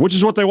door neighbor, which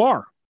is what they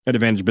are at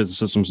Advantage Business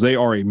Systems. They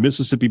are a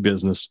Mississippi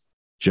business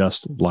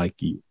just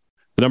like you.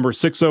 The number is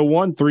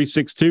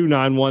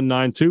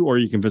 601-362-9192, or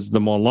you can visit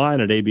them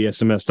online at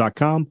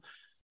absms.com.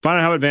 Find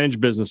out how Advantage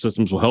Business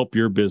Systems will help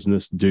your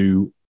business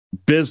do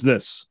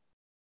business.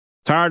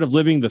 Tired of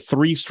living the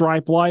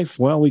three-stripe life?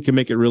 Well, we can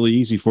make it really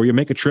easy for you.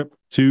 Make a trip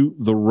to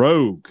the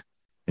Rogue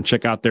and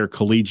check out their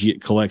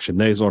collegiate collection.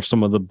 These are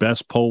some of the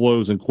best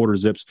polos and quarter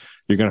zips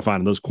you're going to find.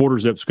 And those quarter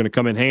zips are going to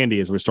come in handy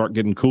as we start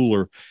getting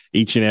cooler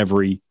each and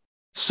every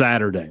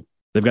Saturday.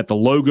 They've got the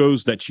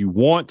logos that you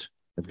want.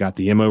 They've got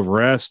the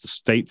M/S, the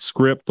State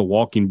Script, the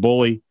Walking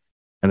Bully,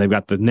 and they've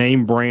got the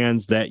name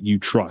brands that you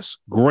trust.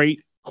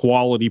 Great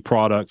quality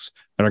products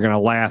that are going to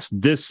last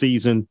this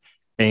season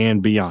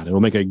and beyond. It'll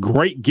make a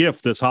great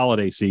gift this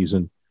holiday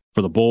season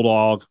for the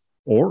Bulldog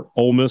or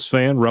Ole Miss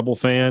fan, Rebel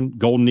fan,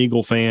 Golden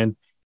Eagle fan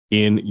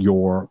in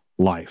your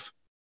life.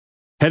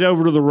 Head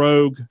over to the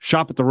Rogue,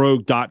 shop at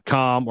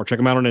therogue.com, or check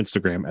them out on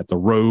Instagram at the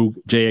Rogue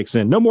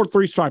JXN. No more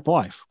three-stripe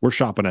life. We're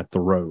shopping at the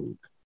Rogue.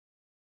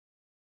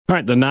 All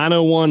right, the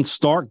 901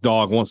 Stark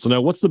Dog wants to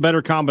know, what's the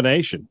better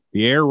combination?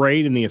 The air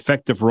raid and the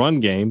effective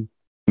run game,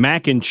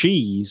 mac and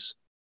cheese,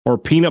 or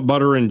peanut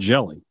butter and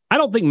jelly? I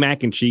don't think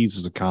mac and cheese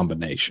is a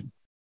combination.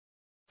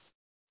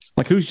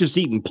 Like, who's just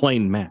eating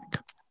plain mac?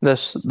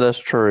 That's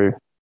true.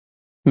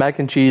 Mac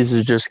and cheese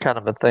is just kind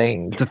of a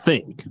thing. It's a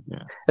thing.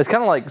 Yeah. It's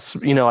kind of like,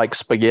 like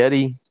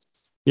spaghetti.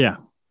 Yeah.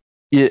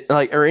 Yeah,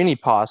 like, or any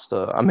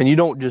pasta. I mean, you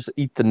don't just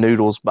eat the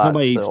noodles by itself.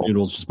 Nobody eats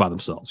noodles just by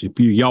themselves.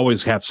 You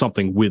always have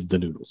something with the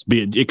noodles.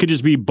 It could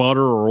just be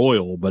butter or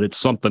oil, but it's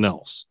something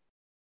else.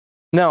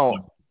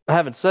 Now,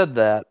 having said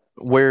that,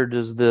 where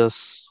does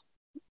this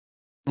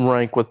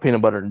rank with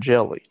peanut butter and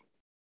jelly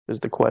is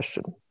the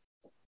question.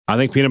 I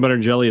think peanut butter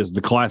and jelly is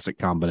the classic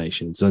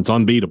combination, so it's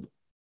unbeatable.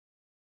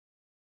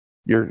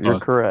 You're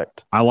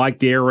correct. I like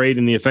the air raid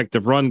and the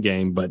effective run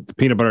game, but the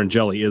peanut butter and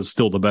jelly is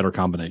still the better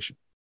combination.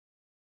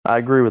 I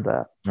agree with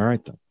that. All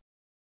right,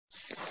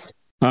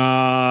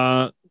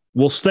 then.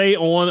 We'll stay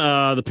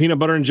on the peanut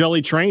butter and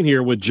jelly train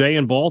here with Jay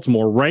in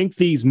Baltimore. Rank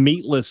these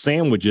meatless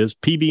sandwiches: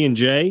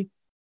 PB&J,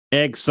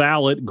 egg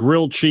salad,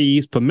 grilled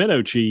cheese,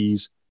 pimento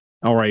cheese,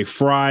 or a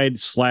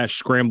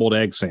fried/scrambled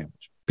egg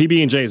sandwich.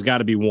 PB&J has got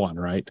to be one,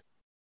 right?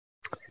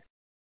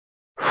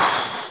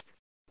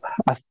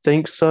 I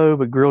think so,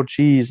 but grilled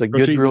cheese,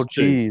 grilled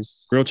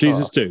cheese. Grilled cheese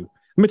is two.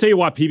 Let me tell you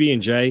why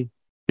PB&J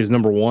is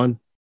number one.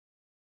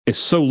 It's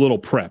so little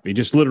prep. You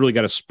just literally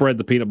got to spread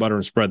the peanut butter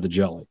and spread the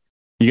jelly.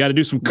 You got to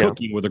do some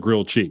cooking with a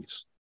grilled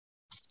cheese.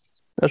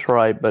 That's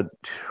right, but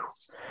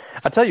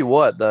I tell you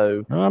what,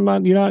 though, I'm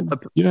not. You're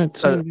not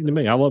saying anything to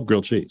me. I love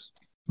grilled cheese,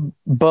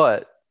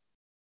 but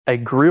a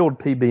grilled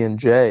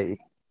PB&J.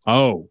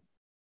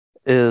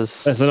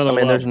 That's another. I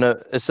mean, there's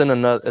no. It's in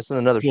another. It's in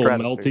another. It's a little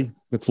melty.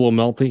 It's a little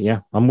melty.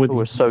 Yeah, I'm with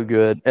you. It's so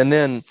good. And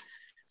then,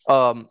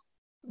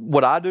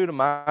 what I do to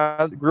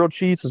my grilled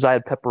cheese is I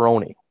add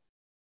pepperoni.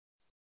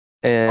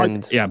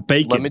 And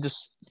bacon.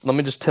 Let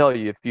me just tell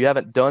you, if you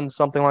haven't done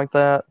something like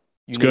that,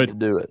 you need to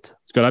do it.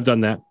 It's good. I've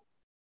done that.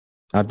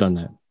 All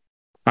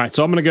right,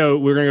 so we're gonna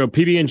go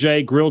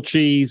PB&J, grilled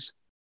cheese.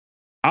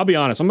 I'll be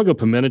honest, I'm gonna go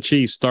pimento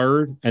cheese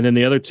third, and then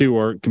the other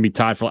two can be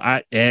tied for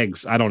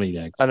eggs. I don't eat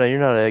eggs. I know you're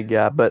not an egg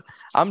guy, but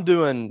I'm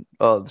doing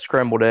the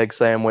scrambled egg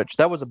sandwich.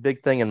 That was a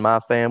big thing in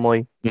my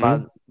family.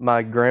 Mm-hmm.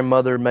 My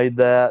grandmother made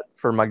that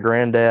for my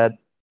granddad,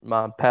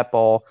 my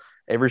papaw,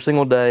 every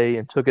single day,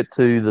 and took it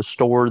to the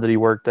store that he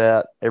worked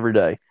at every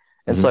day.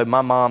 And so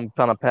my mom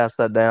kind of passed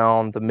that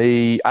down to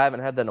me. I haven't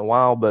had that in a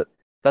while, but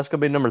that's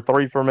going to be number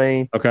 3 for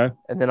me. Okay.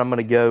 And then I'm going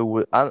to go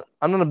with I'm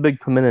not a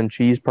big pimento and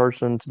cheese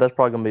person, so that's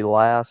probably going to be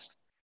last.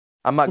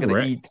 I'm not going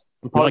to eat.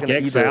 I'm probably like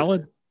egg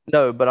salad?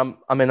 No, but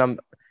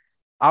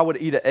I would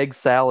eat an egg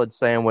salad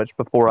sandwich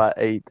before I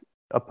ate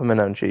a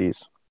pimento and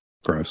cheese.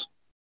 Gross.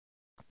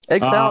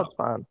 Egg salad's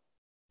fine.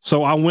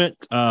 So I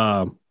went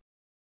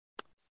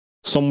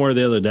somewhere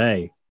the other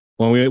day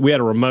when we had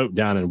a remote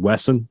down in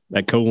Wesson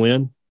at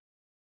Colin,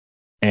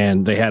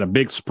 and they had a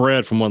big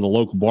spread from one of the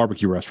local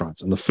barbecue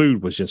restaurants, and the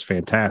food was just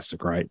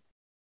fantastic, right?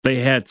 They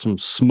had some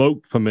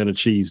smoked pimento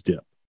cheese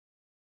dip.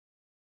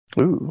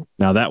 Ooh.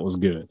 Now that was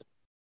good.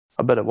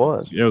 I bet it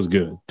was. It was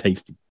good.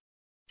 Tasty.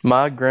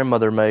 My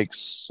grandmother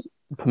makes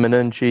pimento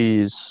and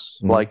cheese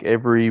like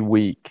every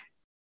week.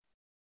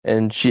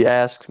 And she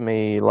asks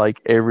me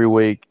like every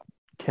week,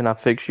 can I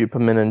fix you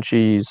pimento and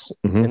cheese?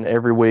 Mm-hmm. And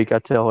every week I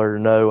tell her,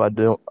 no, I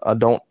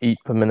don't eat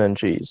pimento and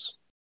cheese.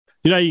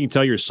 You know how you can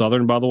tell you're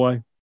Southern, by the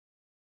way?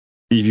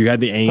 If you had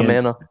the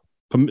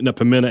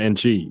pimento and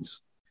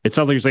cheese. It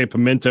sounds like you're saying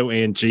pimento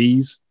and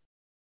cheese.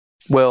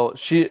 Well,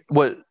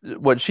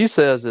 what she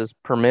says is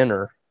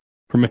permenter.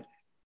 And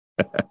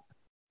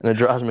it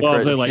drives me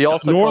crazy.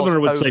 Like, Northerner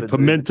would say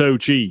pimento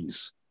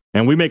cheese.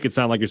 And we make it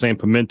sound like you're saying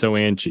pimento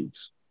and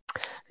cheese.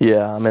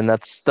 Yeah, I mean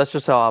that's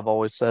just how I've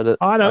always said it.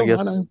 I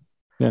know.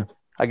 Yeah.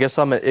 I guess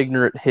I'm an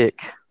ignorant hick.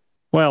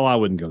 Well, I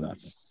wouldn't go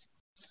that far.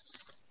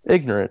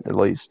 Ignorant, at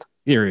least.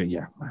 You're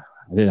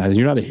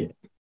not a hick.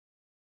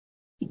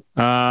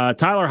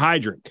 Tyler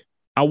Hydrick.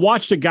 I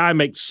watched a guy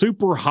make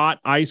super hot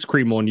ice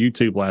cream on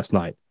YouTube last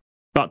night.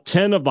 About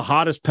 10 of the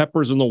hottest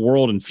peppers in the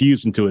world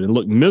infused into it and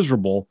looked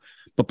miserable,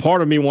 but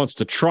part of me wants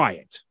to try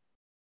it.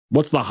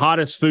 What's the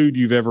hottest food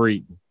you've ever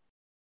eaten?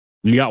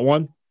 You got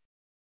one?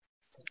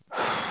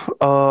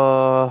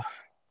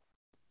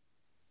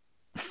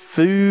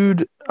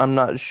 Food, I'm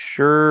not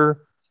sure,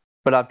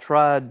 but I've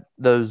tried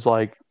those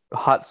like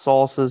hot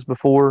sauces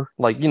before.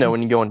 Like,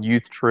 when you go on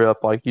youth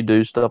trip, like you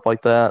do stuff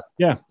like that.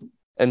 Yeah.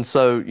 And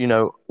so,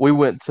 we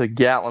went to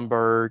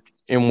Gatlinburg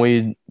and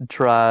we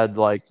tried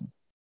like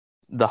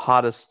the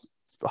hottest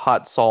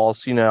hot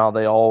sauce. You know how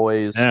they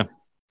always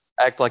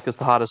act like it's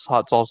the hottest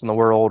hot sauce in the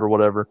world or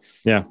whatever.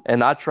 Yeah.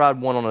 And I tried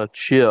one on a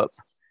chip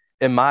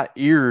and my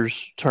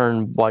ears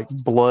turned like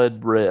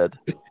blood red.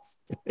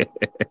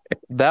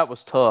 That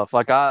was tough.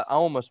 Like I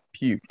almost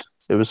puked.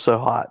 It was so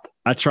hot.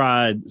 I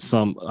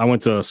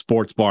went to a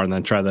sports bar and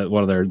then tried that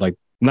one of their, like,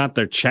 not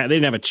their they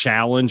didn't have a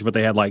challenge, but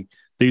they had like,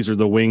 these are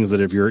the wings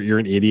that if you're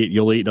an idiot,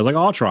 you'll eat. And I was like,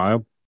 I'll try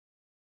them.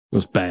 It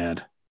was bad.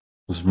 It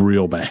was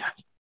real bad.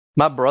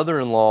 My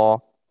brother-in-law,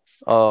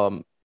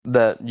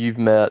 that you've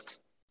met,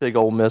 big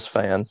Ole Miss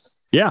fan.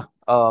 Yeah.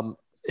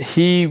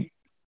 He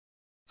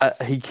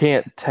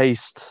can't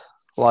taste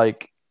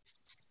like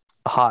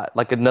hot,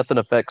 like nothing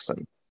affects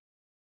him.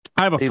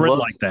 I have a friend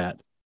like that.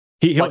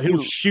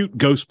 He'll shoot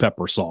ghost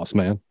pepper sauce,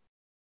 man.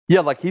 Yeah,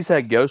 like he's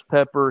had ghost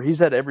pepper. He's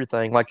had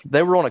everything. Like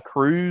they were on a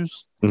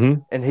cruise, mm-hmm.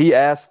 and he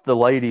asked the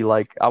lady,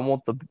 like, "I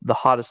want the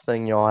hottest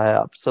thing y'all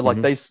have." So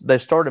like they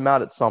started him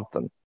out at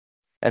something,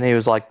 and he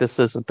was like, "This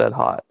isn't that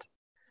hot."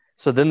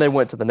 So then they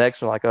went to the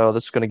next one, like, "Oh,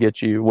 this is going to get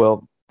you."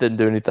 Well, didn't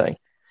do anything.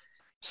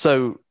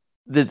 So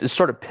it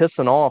started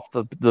pissing off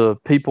the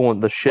people in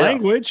the chef.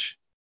 Language.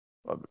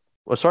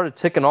 Well, started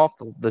ticking off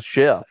the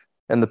chef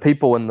and the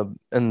people in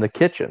the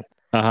kitchen.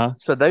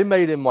 So they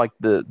made him like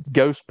the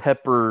ghost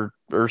pepper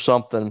or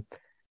something,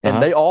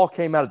 and they all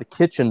came out of the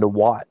kitchen to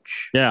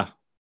watch. Yeah,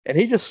 and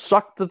he just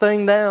sucked the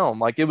thing down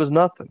like it was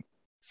nothing.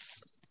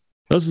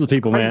 Those are the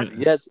people, man.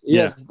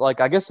 Yes,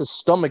 like I guess his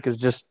stomach is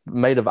just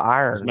made of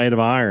iron. It's made of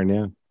iron,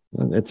 yeah.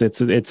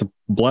 It's a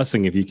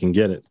blessing if you can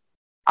get it.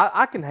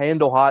 I can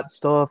handle hot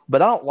stuff,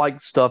 but I don't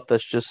like stuff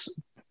that's just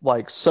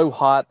like so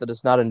hot that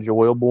it's not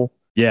enjoyable.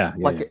 Yeah,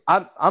 like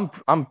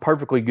I'm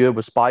perfectly good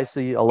with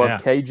spicy. I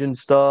love Cajun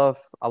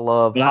stuff. I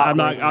love.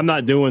 I'm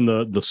not doing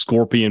the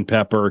scorpion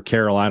pepper,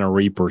 Carolina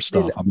Reaper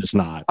stuff. I'm just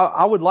not.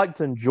 I would like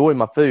to enjoy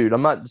my food.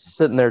 I'm not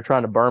sitting there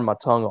trying to burn my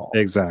tongue off.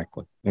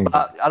 Exactly.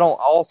 I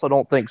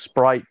don't think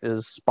Sprite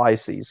is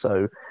spicy.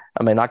 So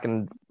I mean, I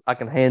can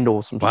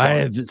handle some.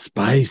 Why is it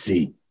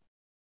spicy?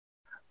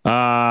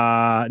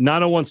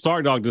 901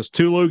 Stark Dog, does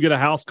Tulu get a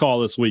house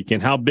call this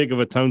weekend? How big of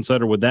a tone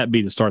setter would that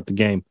be to start the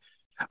game?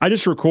 I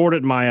just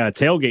recorded my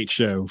tailgate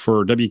show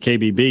for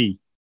WKBB.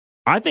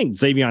 I think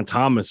Xavier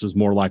Thomas is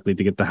more likely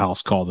to get the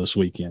house call this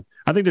weekend.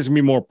 I think there's going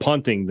to be more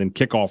punting than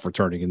kickoff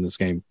returning in this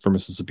game for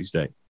Mississippi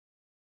State.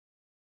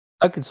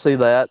 I could see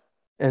that.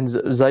 And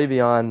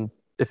Xavier,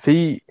 if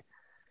he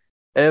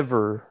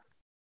ever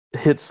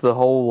hits the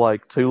hole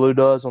like Tulu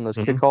does on those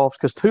kickoffs,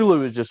 because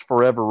Tulu is just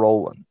forever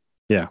rolling.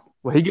 Yeah.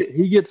 Well,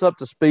 he gets up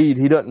to speed.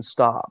 He doesn't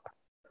stop.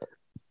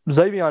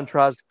 Xavier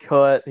tries to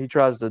cut. He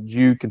tries to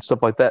juke and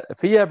stuff like that.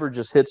 If he ever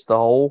just hits the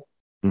hole,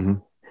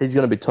 he's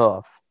going to be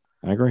tough.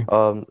 I agree.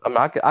 I mean,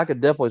 I could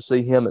definitely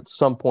see him at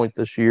some point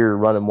this year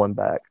running one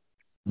back.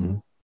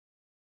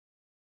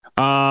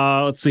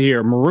 Let's see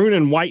here. Maroon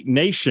and White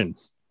Nation.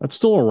 That's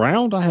still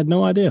around? I had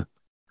no idea.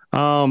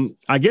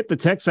 I get the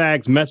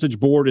Texags message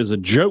board is a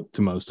joke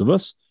to most of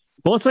us.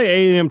 But let's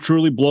say A&M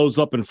truly blows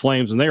up in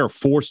flames and they are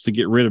forced to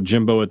get rid of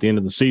Jimbo at the end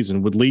of the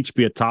season. Would Leach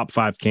be a top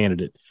 5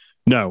 candidate?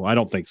 No, I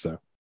don't think so.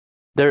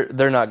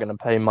 They're not going to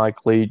pay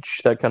Mike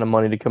Leach that kind of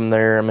money to come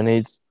there. I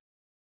mean,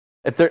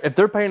 if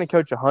they're paying a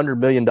coach $100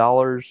 million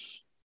or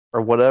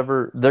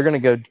whatever, they're going to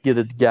go get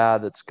a guy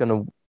that's going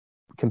to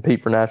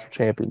compete for national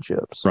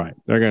championships. Right.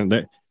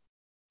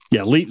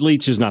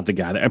 Leach is not the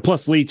guy. And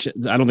plus, Leach,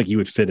 I don't think he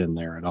would fit in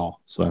there at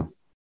all. So,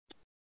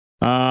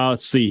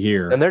 let's see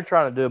here. And they're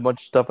trying to do a bunch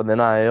of stuff with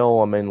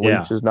NIL. I mean,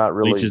 Leach is not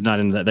really. Leach is not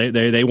in that.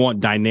 They want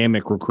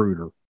dynamic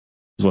recruiter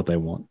is what they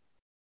want.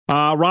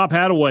 Rob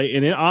Hadaway,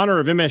 in honor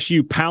of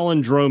MSU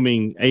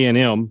palindroming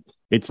A&M,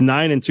 it's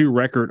 9-2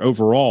 record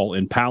overall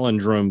in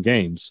palindrome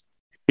games.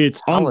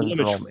 It's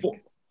unblemished.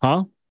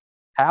 Huh?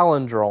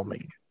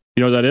 Palindroming.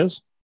 You know what that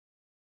is?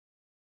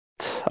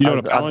 You know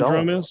what a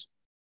palindrome is?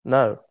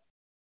 No.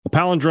 A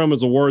palindrome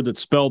is a word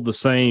that's spelled the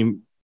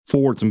same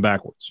forwards and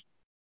backwards.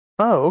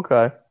 Oh,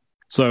 okay.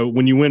 So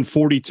when you win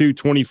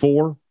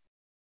 42-24,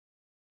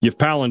 you've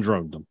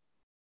palindromed them.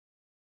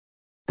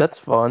 That's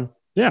fun.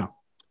 Yeah.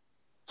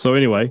 So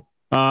anyway,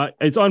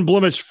 it's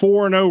unblemished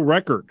 4-0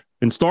 record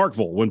in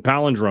Starkville when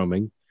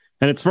palindroming,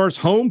 and its first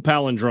home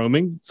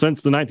palindroming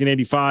since the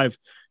 1985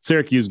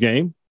 Syracuse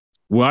game.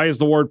 Why is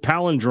the word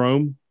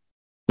palindrome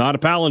not a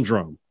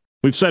palindrome?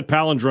 We've said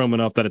palindrome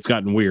enough that it's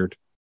gotten weird.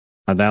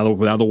 And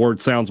now the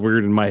word sounds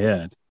weird in my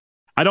head.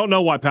 I don't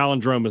know why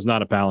palindrome is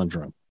not a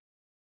palindrome.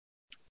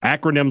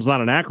 Acronym's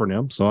not an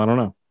acronym, so I don't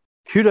know.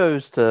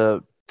 Kudos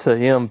to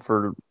him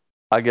for,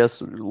 I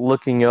guess,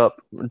 looking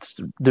up,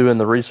 doing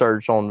the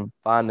research on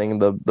finding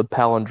the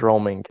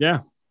palindroming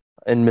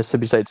in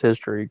Mississippi State's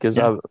history, because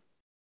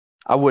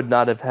I would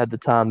not have had the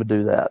time to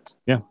do that.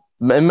 Yeah.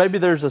 And maybe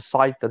there's a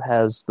site that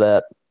has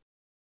that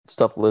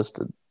stuff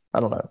listed. I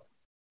don't know.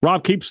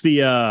 Rob keeps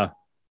the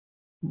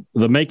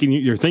making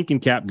your thinking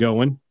cap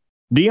going.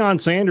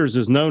 Deion Sanders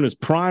is known as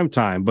prime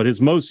time, but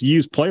his most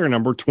used player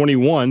number,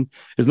 21,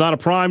 is not a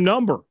prime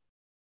number.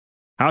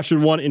 How should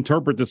one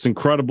interpret this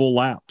incredible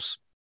lapse?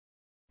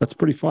 That's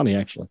pretty funny,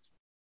 actually.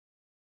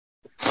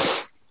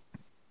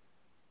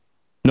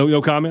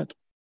 No comment?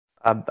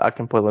 I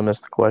completely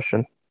missed the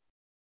question.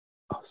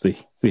 Oh, see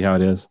how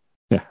it is.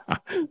 Yeah.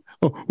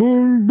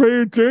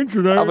 Pay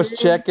attention. I was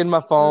checking my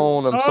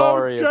phone. I'm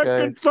sorry.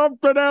 Checking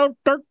something out.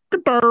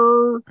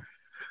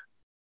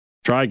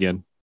 Try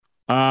again.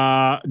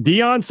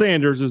 Deion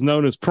Sanders is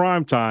known as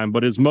prime time,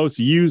 but his most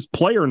used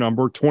player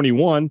number,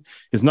 21,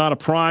 is not a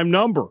prime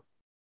number.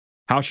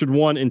 How should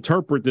one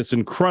interpret this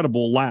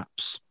incredible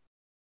lapse?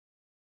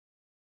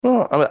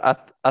 Well,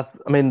 I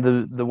mean,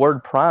 the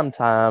word prime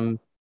time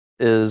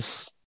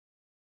is,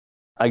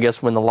 I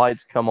guess, when the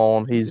lights come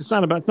on. It's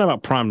not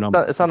about prime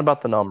number. It's not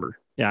about the number.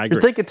 Yeah, I agree.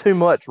 You're thinking too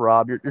much,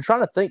 Rob. You're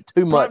trying to think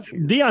too much.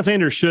 Deion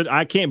Sanders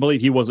I can't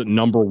believe he wasn't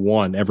number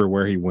one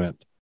everywhere he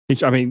went.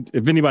 If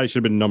anybody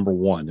should have been number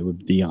one, it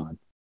would be Deion.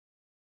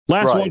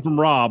 Last one from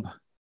Rob.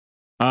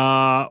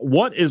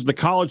 What is the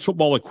college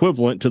football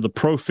equivalent to the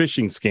pro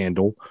fishing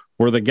scandal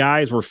where the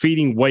guys were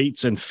feeding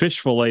weights and fish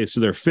fillets to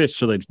their fish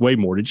so they'd weigh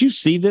more? Did you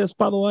see this,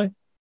 by the way?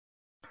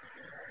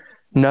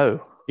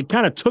 No. It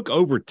kind of took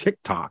over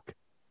TikTok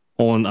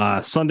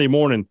on Sunday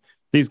morning.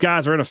 These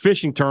guys are in a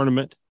fishing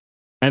tournament,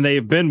 and they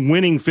have been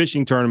winning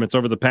fishing tournaments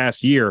over the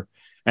past year.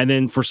 And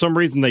then for some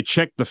reason, they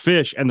checked the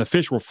fish, and the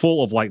fish were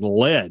full of like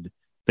lead.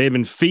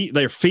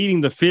 They're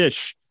feeding the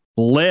fish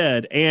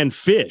lead and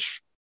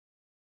fish,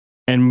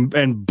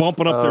 and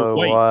bumping up their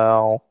weight.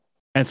 Wow!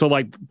 And so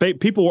like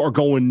people are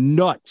going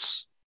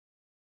nuts.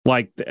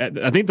 Like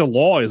I think the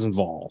law is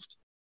involved.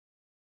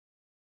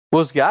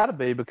 Well, it's got to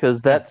be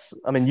because that's.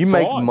 I mean, you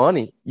make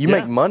money. You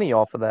make money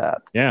off of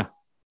that. Yeah.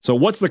 So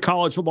what's the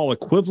college football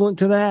equivalent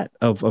to that?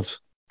 Of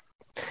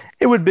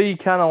it would be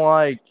kind of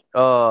like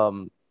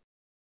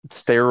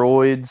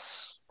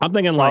steroids. I'm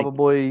thinking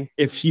probably like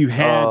if you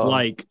had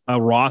like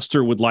a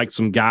roster with like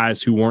some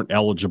guys who weren't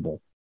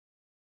eligible.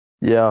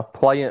 Yeah,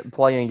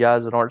 playing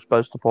guys that aren't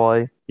supposed to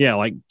play. Yeah,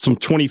 like some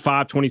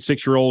 25,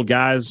 26-year-old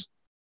guys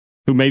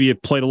who maybe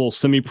have played a little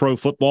semi-pro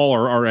football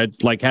or had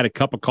a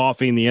cup of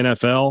coffee in the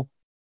NFL,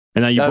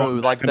 and now you brought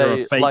them back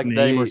under a fake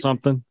name or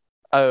something.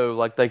 Oh,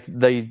 like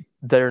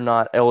they're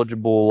not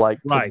eligible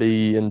to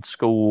be in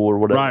school or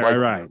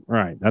whatever.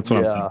 Right. That's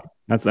what I'm thinking.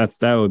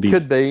 That would be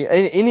could be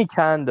any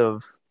kind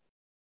of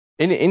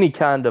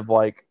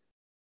like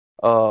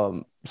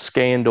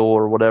scandal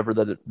or whatever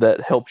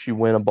that helps you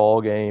win a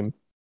ball game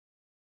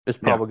is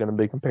probably going to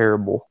be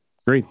comparable.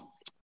 Agreed.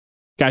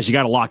 Guys, you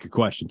got to lock your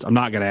questions. I'm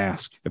not going to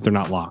ask if they're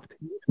not locked.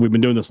 We've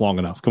been doing this long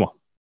enough. Come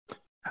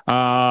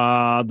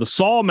on. The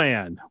Saw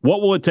Man.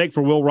 What will it take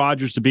for Will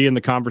Rogers to be in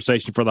the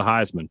conversation for the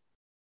Heisman?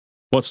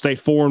 Let's stay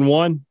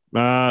 4-1,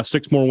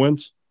 6 more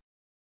wins.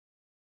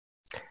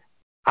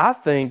 I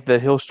think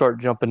that he'll start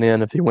jumping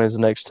in if he wins the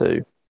next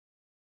two.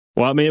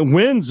 Well, I mean,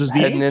 wins is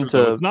the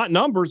answer. It's not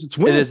numbers, it's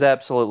wins. It is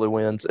absolutely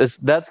wins.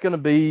 That's going to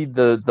be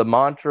the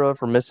mantra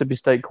for Mississippi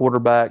State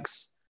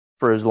quarterbacks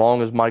for as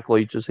long as Mike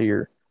Leach is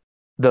here.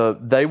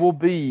 They will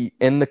be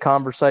in the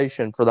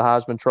conversation for the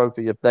Heisman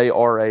Trophy if they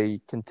are a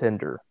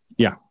contender.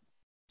 Yeah.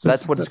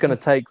 That's what it's going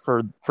to take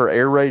for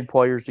air raid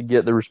players to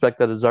get the respect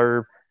they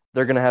deserve.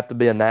 They're going to have to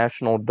be a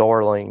national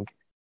darling.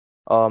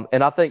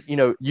 And I think,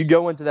 you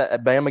go into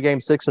that Bama game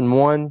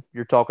 6-1,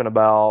 you're talking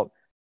about,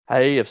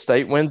 hey, if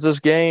State wins this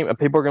game, and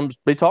people are going to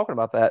be talking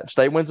about that. If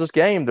State wins this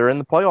game, they're in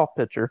the playoff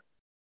picture.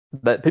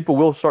 That people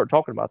will start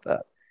talking about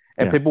that.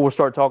 And people will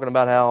start talking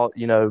about how,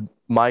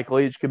 Mike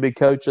Leach could be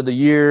coach of the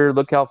year.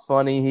 Look how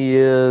funny he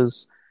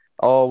is.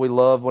 Oh, we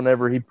love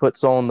whenever he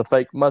puts on the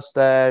fake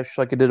mustache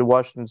like he did at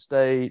Washington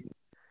State.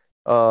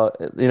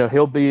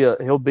 He'll be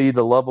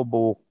the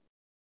lovable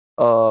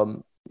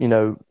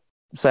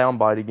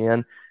soundbite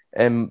again,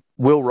 and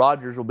Will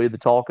Rogers will be the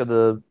talk of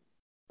the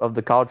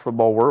college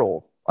football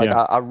world.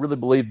 I really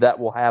believe that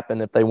will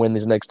happen if they win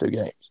these next two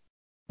games.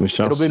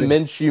 It'll be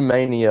Minshew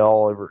mania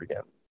all over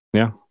again.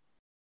 Yeah.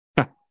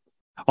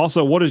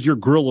 Also, what is your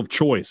grill of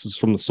choice? This is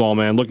from the Saw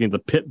Man, looking at the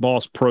Pit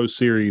Boss Pro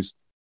Series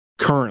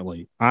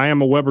currently. I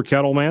am a Weber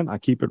Kettle man. I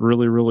keep it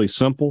really, really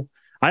simple.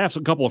 I have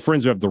a couple of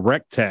friends who have the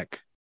Rectech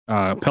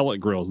pellet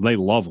grills, and they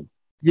love them.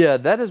 Yeah,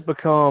 that has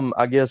become,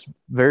 I guess,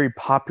 very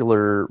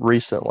popular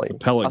recently.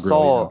 Pellet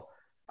grill.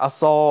 I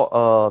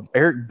saw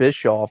Eric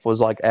Bischoff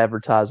was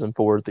advertising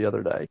for it the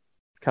other day.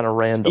 Kind of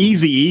random.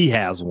 Eazy-E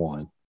has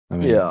one.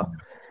 Yeah.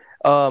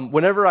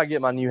 Whenever I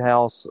get my new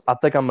house, I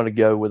think I'm going to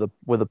go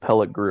with a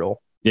pellet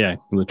grill. Yeah,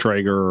 the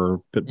Traeger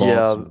or Pit Boss.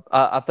 Yeah,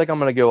 I think I'm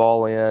going to go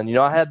all in.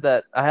 I had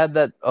that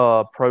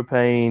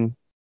propane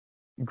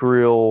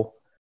grill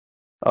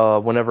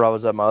whenever I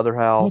was at my other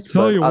house. I'll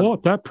tell you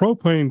what, that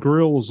propane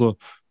grill is a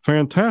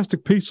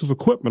fantastic piece of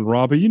equipment,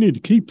 Robbie. You need to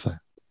keep that.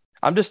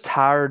 I'm just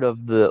tired of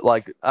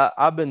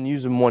I've been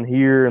using one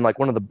here, and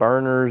one of the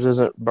burners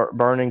isn't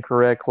burning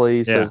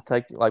correctly, so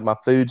my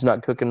food's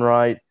not cooking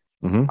right.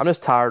 Mm-hmm. I'm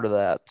just tired of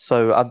that.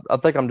 So I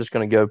think I'm just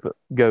going to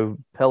go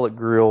pellet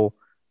grill,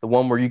 the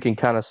one where you can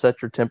kind of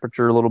set your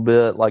temperature a little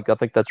bit. I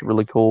think that's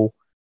really cool.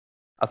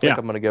 I think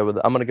I'm going to go with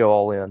it. I'm going to go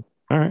all in.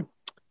 All right.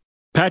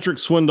 Patrick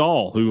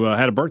Swindoll, who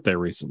had a birthday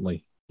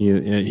recently.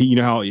 He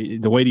how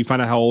the way you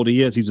find out how old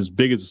he is, he's as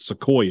big as a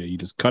sequoia. You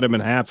just cut him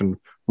in half and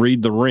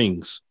read the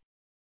rings.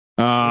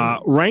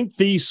 Rank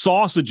these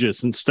sausages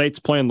since State's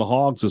playing the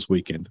Hogs this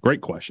weekend.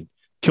 Great question.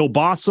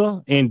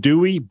 Kielbasa,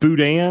 andouille,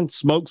 boudin,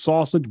 smoked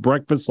sausage,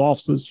 breakfast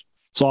sausage,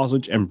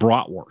 and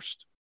bratwurst.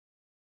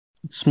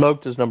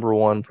 Smoked is number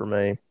one for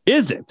me.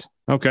 Is it?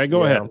 Okay,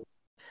 go ahead.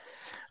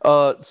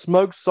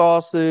 Smoked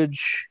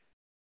sausage.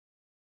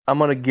 I'm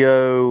gonna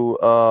go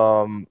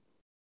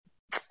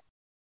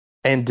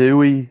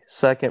andouille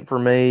second for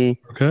me.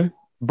 Okay.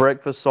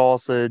 Breakfast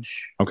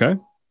sausage. Okay.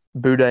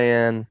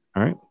 Boudin.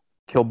 All right.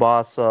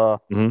 Kielbasa.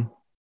 Mm-hmm.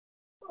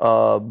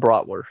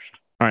 Bratwurst.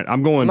 All right,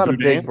 I'm going. I'm not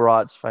boudin. a big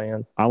brats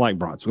fan. I like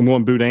brats. I'm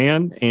going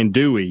boudin,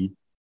 andouille,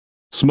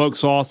 smoked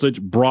sausage,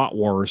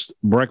 bratwurst,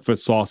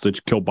 breakfast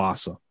sausage,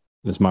 kielbasa.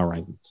 Is my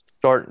rankings.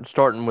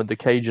 Starting with the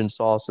Cajun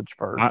sausage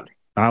first.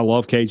 I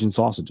love Cajun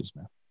sausages,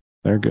 man.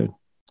 They're good.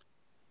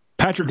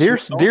 Patrick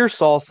Deer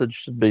sausage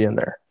should be in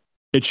there.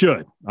 It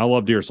should. I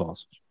love deer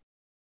sausage.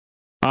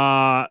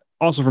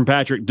 Also from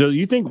Patrick, do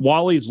you think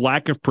Wally's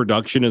lack of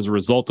production is a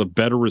result of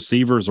better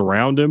receivers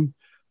around him,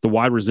 the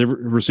wide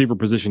receiver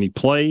position he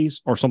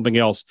plays, or something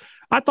else?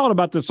 I thought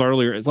about this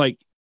earlier. It's like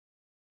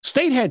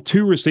State had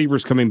two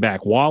receivers coming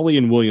back, Wally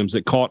and Williams,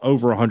 that caught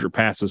over 100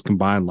 passes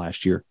combined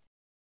last year.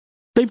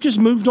 They've just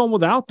moved on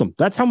without them.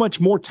 That's how much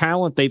more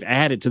talent they've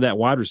added to that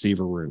wide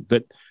receiver room,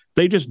 that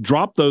they just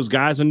drop those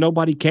guys and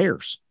nobody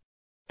cares.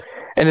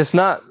 And it's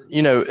not,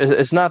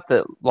 it's not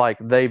that like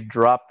they've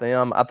dropped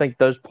them. I think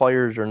those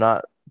players are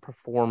not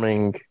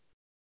performing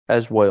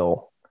as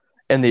well,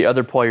 and the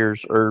other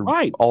players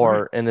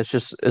are, and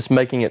it's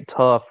making it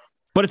tough.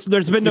 But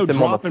there's been no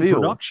drop in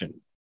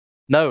production.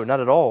 No, not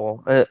at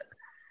all.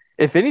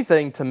 If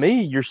anything, to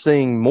me, you're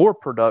seeing more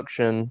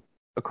production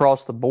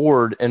across the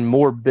board and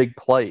more big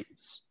plays.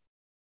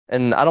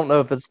 And I don't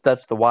know if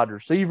that's the wide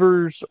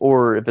receivers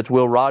or if it's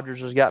Will Rogers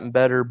has gotten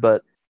better,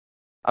 but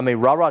I mean,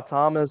 Ra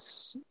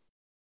Thomas,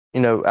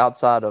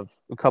 outside of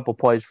a couple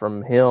plays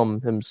from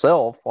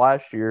himself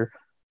last year,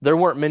 there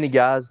weren't many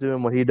guys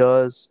doing what he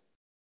does.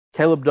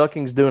 Caleb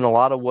Ducking's doing a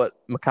lot of what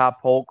Mekhi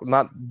Polk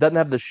doesn't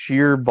have the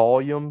sheer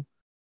volume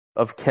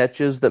of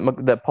catches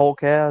that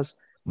Polk has,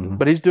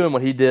 but he's doing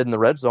what he did in the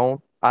red zone.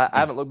 I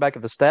haven't looked back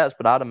at the stats,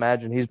 but I'd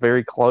imagine he's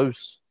very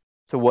close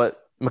to what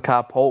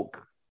Mekhi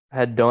Polk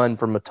had done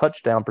from a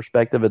touchdown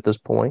perspective at this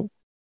point.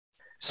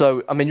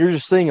 So, I mean, you're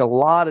just seeing a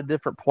lot of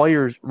different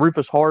players.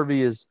 Rufus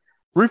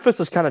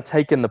has kind of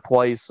taken the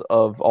place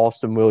of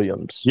Austin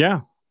Williams.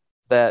 Yeah.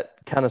 That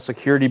kind of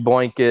security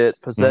blanket,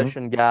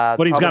 possession guy.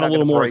 But he's got a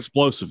little more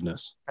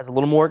explosiveness. Has a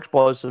little more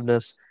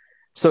explosiveness.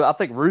 So I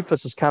think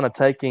Rufus is kind of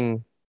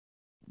taking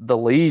the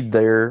lead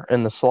there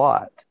in the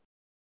slot.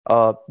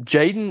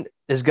 Jaden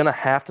is going to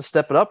have to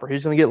step it up or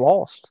he's going to get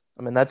lost.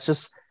 I mean, that's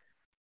just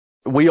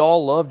 – we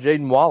all love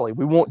Jaden Walley.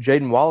 We want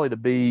Jaden Walley to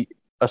be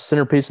a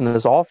centerpiece in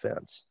this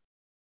offense.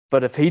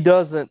 But if he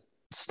doesn't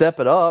step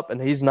it up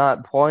and he's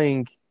not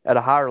playing at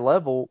a higher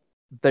level –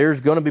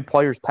 there's going to be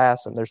players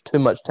passing. There's too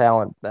much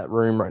talent in that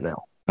room right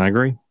now. I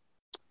agree.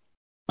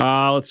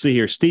 Let's see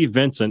here. Steve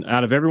Vincent,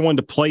 out of everyone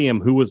to play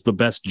him, who was the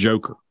best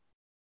Joker?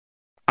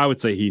 I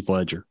would say Heath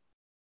Ledger.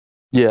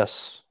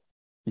 Yes.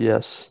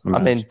 I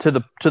mean, to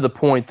the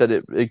point that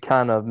it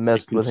kind of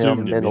messed with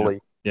him mentally.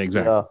 Yeah,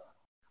 exactly.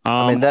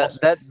 I mean,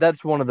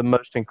 that's one of the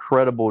most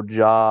incredible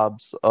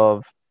jobs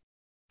of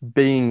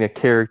being a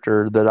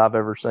character that I've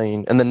ever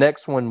seen. And the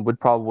next one would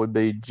probably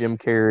be Jim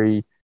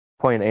Carrey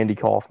playing Andy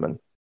Kaufman.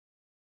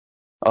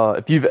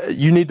 If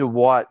you need to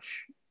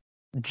watch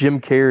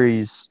Jim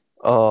Carrey's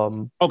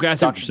okay, I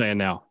see what you're saying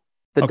now.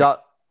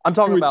 I'm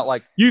talking about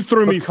like you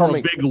threw me for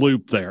a big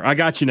loop there. I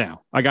got you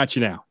now.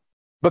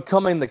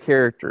 Becoming the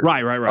character.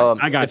 Right.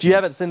 I got you. If you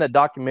haven't seen that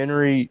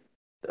documentary,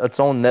 it's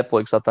on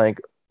Netflix, I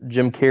think.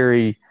 Jim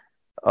Carrey,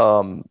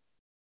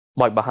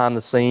 like behind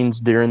the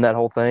scenes during that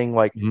whole thing,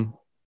 like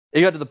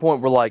it got to the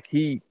point where like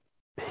he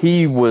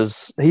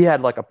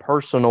had like a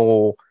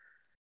personal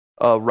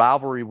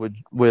rivalry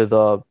with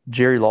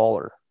Jerry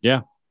Lawler.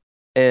 Yeah.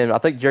 And I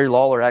think Jerry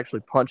Lawler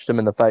actually punched him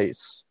in the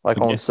face, like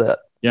on set.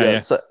 Yeah.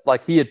 So,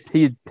 like he had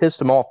pissed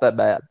him off that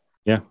bad.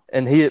 Yeah.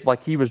 And he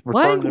was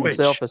referring to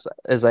himself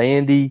as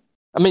Andy.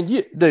 I mean,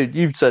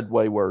 you've said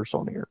way worse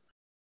on here.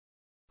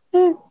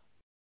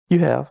 You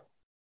have.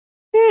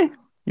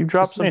 You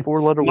dropped some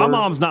 4-letter words. My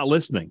mom's not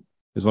listening,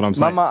 is what I'm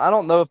saying. I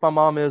don't know if my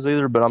mom is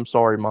either, but I'm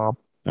sorry, Mom.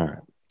 All right.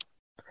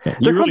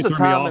 There comes a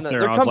time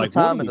in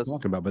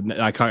talking about, but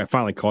I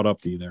finally caught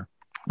up to you there.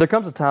 There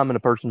comes a time in a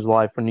person's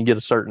life when you get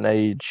a certain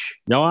age.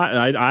 No,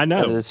 I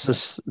know. This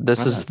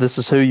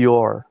is who you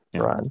are,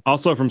 Ryan.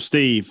 Also from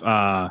Steve,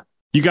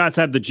 you guys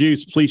have the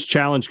juice. Please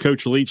challenge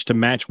Coach Leach to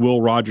match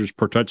Will Rogers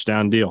per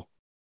touchdown deal.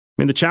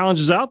 I mean, the challenge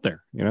is out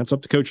there. It's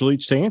up to Coach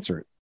Leach to answer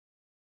it.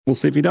 We'll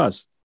see if he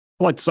does.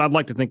 I'd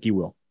like to think he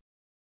will.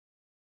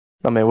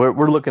 I mean,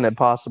 we're looking at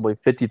possibly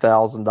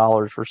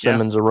 $50,000 for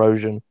Simmons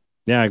erosion.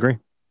 Yeah, I agree.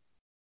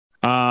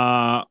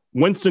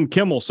 Winston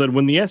Kimmel said,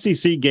 when the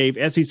SEC gave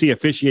SEC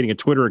officiating a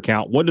Twitter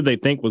account, what did they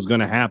think was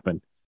going to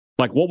happen?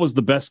 Like, what was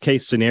the best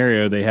case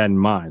scenario they had in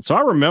mind? So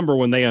I remember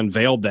when they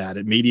unveiled that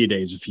at Media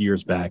Days a few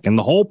years back, and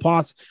the whole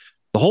process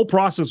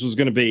was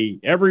going to be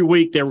every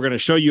week they were going to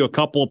show you a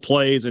couple of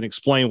plays and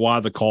explain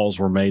why the calls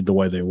were made the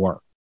way they were.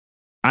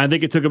 I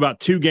think it took about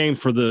 2 games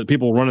for the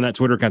people running that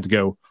Twitter account to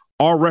go,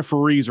 our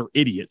referees are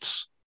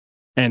idiots.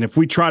 And if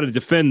we try to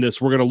defend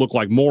this, we're going to look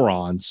like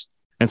morons.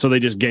 And so they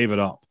just gave it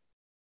up.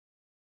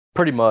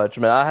 Pretty much.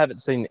 I mean, I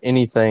haven't seen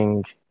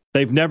anything.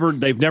 They've never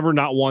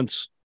not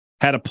once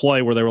had a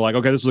play where they were like,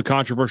 okay, this is a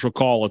controversial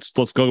call. Let's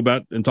go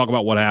about and talk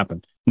about what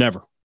happened.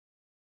 Never.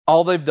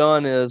 All they've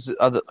done is,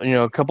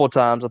 a couple of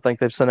times, I think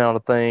they've sent out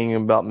a thing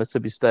about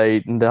Mississippi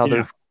State and how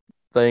their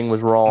thing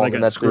was wrong.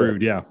 And that's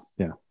screwed. It.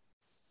 Yeah.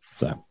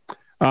 So,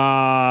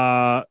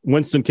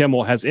 Winston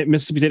Kimmel, has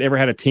Mississippi State ever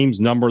had a team's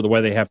number the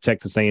way they have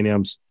Texas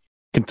A&M's?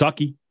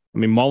 Kentucky. I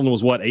mean, Mullen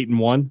was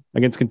 8-1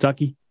 against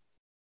Kentucky.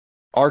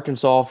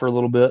 Arkansas for a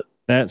little bit.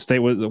 That State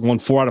won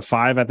 4 out of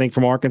 5, I think,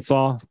 from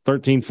Arkansas.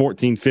 13,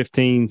 14,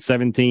 15,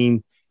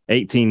 17,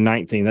 18,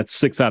 19. That's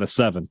 6 out of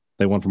 7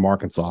 they won from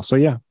Arkansas. So,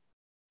 yeah,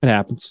 it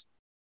happens.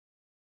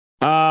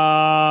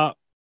 I'm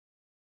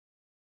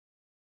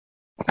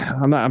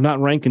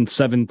not ranking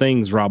 7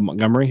 things, Rob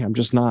Montgomery. I'm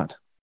just not.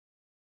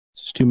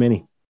 It's just too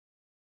many.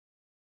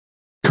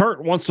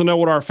 Kurt wants to know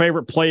what our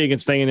favorite play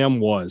against A&M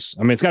was.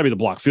 I mean, it's got to be the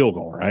block field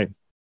goal, right?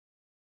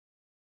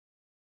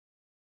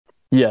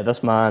 Yeah,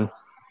 that's mine.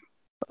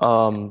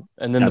 And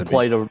then the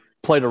play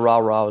to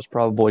rah-rah was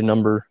probably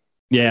number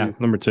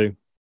 2.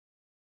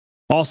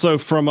 Also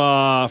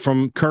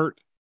from Kurt,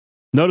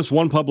 notice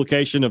one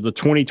publication of the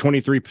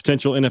 2023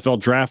 potential NFL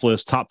draft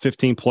list, top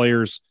 15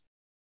 players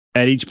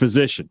at each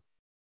position.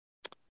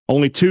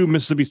 Only 2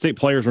 Mississippi State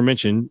players were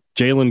mentioned,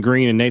 Jalen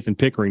Green and Nathan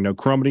Pickering. No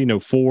Crumedy, no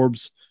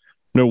Forbes,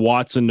 no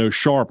Watson, no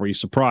Sharp. Are you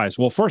surprised?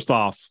 Well, first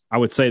off, I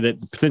would say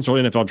that the potential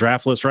NFL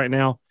draft list right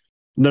now,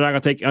 they're not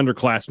going to take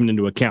underclassmen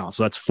into account,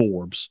 so that's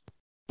Forbes.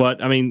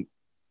 But, I mean,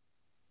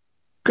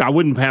 I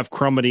wouldn't have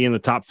Crumedy in the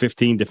top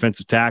 15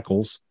 defensive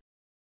tackles.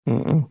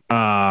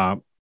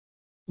 Nathaniel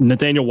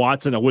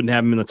Watson, I wouldn't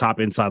have him in the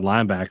top inside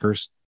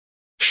linebackers.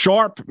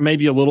 Sharp,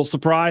 maybe a little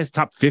surprised.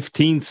 Top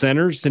 15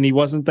 centers, and he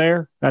wasn't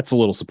there. That's a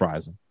little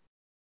surprising.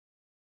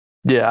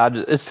 Yeah,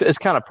 it's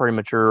kind of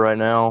premature right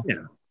now.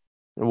 Yeah.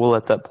 We'll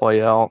let that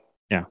play out.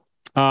 Yeah.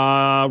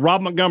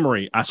 Rob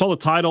Montgomery, I saw the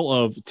title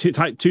of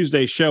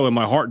Tuesday's show and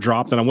my heart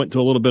dropped, and I went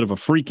to a little bit of a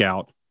freak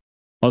out.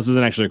 Well, this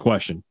isn't actually a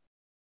question.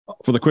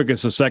 For the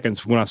quickest of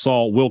seconds, when I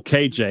saw Will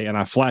KJ, and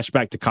I flashed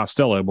back to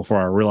Costello before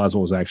I realized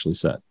what was actually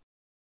said.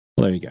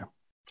 Well, there you go.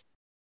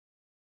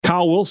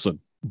 Kyle Wilson,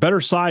 better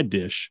side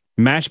dish,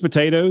 mashed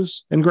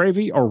potatoes and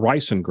gravy or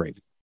rice and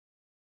gravy?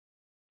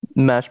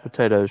 Mashed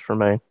potatoes for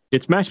me.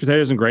 It's mashed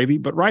potatoes and gravy,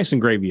 but rice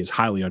and gravy is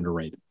highly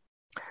underrated.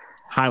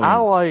 I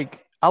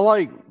like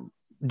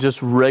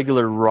just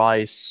regular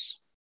rice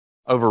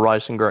over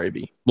rice and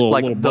gravy.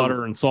 Little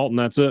butter and salt, and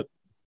that's it.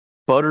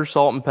 Butter,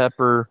 salt, and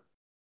pepper.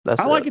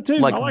 I like it too.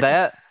 Like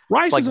that.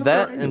 Rice like is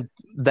that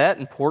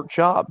and pork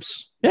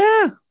chops.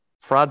 Yeah.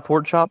 Fried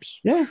pork chops.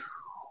 Yeah.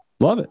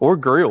 Love it. Or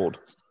grilled.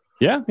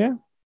 Yeah.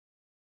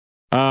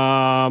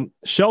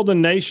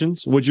 Sheldon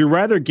Nations, would you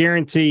rather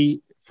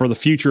guarantee for the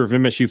future of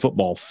MSU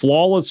football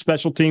flawless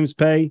special teams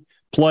play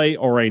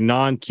or a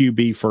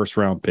non-QB first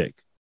round pick?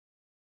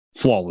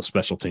 Flawless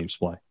special teams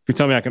play. If you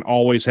tell me I can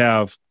always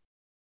have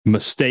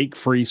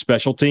mistake-free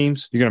special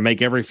teams, you're going to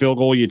make every field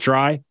goal you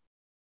try,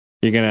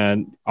 you're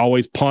going to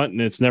always punt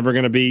and it's never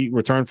going to be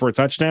returned for a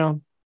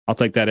touchdown, I'll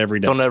take that every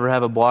day. Don't ever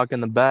have a block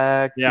in the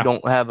back. Yeah. You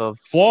don't have a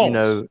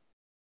flawless.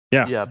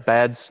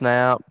 Bad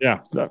snap. Yeah.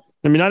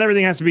 I mean, not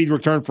everything has to be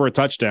returned for a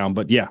touchdown,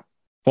 but yeah,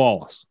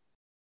 flawless.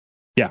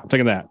 Yeah, I'm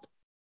taking that.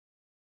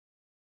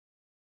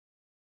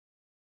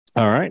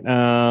 All right.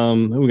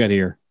 Who we got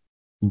here?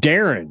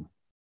 Darren.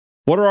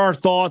 What are our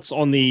thoughts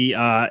on the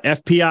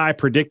FPI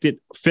predicted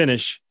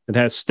finish that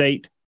has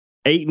State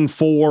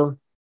 8-4,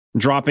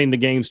 dropping the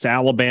games to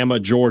Alabama,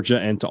 Georgia,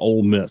 and to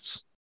Ole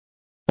Miss?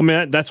 I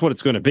mean, that's what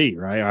it's going to be,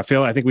 right? I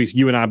think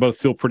you and I both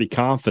feel pretty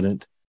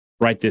confident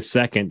right this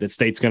second that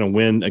State's going to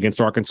win against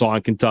Arkansas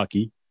and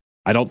Kentucky.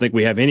 I don't think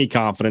we have any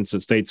confidence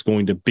that State's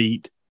going to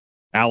beat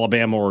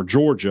Alabama or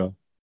Georgia.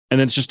 And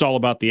then it's just all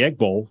about the Egg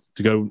Bowl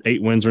to go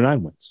 8 wins or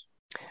 9 wins.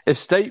 If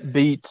State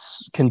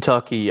beats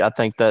Kentucky, I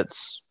think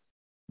that's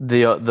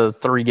the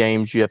 3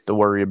 games you have to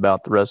worry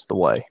about the rest of the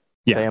way.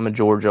 Yeah. Bama,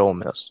 Georgia, Ole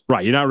Miss.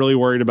 Right. You're not really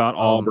worried about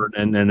Auburn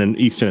and then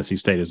East Tennessee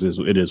State is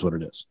what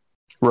it is.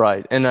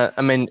 Right. And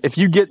I mean, if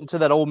you get into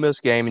that Ole Miss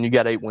game and you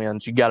got 8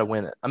 wins, you got to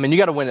win it. I mean, you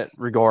got to win it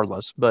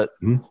regardless. But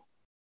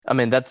I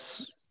mean,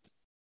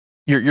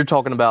 you're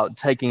talking about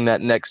taking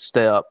that next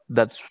step.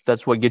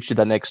 That's what gets you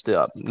that next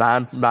step.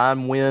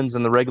 9 wins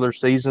in the regular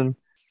season.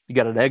 You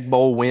got an Egg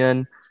Bowl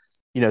win.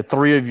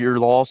 3 of your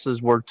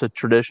losses were to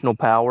traditional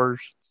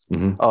powers.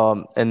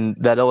 And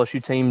that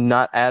LSU team,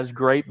 not as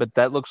great, but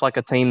that looks like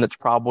a team that's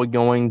probably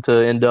going to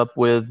end up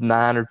with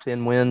 9 or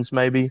 10 wins,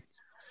 maybe.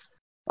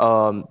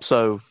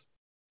 So,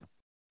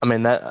 I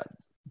mean, that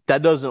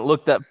doesn't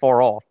look that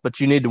far off, but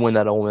you need to win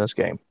that Ole Miss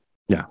game.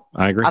 Yeah,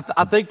 I agree.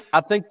 I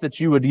think that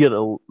you would get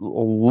a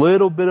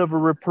little bit of a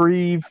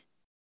reprieve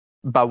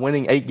by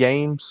winning 8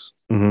 games.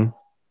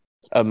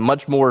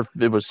 Much more if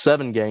it was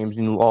 7 games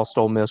and you lost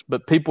Ole Miss,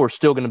 but people are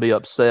still going to be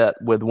upset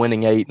with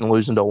winning 8 and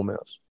losing to Ole Miss.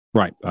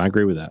 Right. I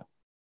agree with that.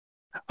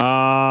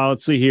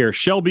 Let's see here.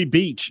 Shelby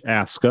Beach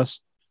asks us,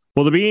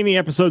 will there be any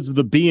episodes of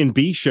the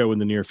B&B show in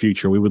the near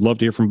future? We would love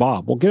to hear from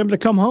Bob. We'll get him to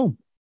come home.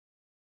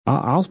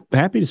 I was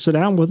happy to sit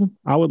down with him.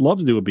 I would love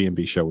to do a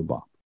B&B show with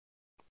Bob.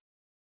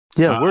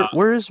 Yeah.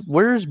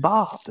 Where's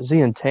Bob? Is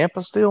he in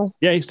Tampa still?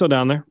 Yeah, he's still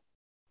down there.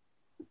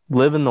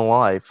 Living the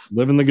life.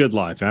 Living the good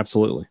life.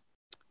 Absolutely.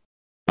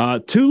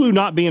 Tulu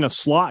not being a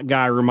slot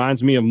guy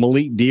reminds me of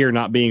Malik Deer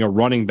not being a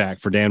running back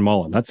for Dan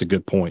Mullen. That's a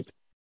good point.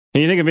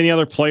 Can you think of any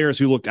other players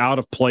who looked out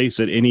of place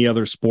at any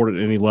other sport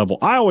at any level?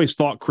 I always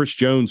thought Chris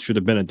Jones should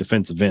have been a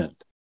defensive end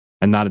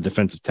and not a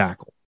defensive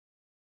tackle.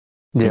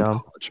 Yeah.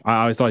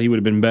 I always thought he would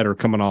have been better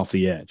coming off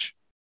the edge.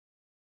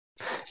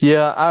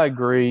 Yeah, I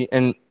agree.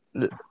 And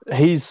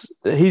he's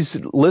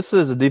listed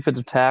as a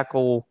defensive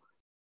tackle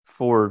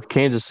for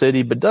Kansas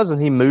City, but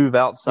doesn't he move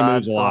outside? He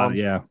moves a lot.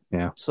 Yeah.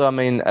 So I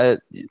mean,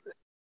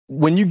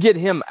 when you get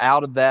him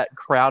out of that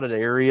crowded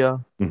area,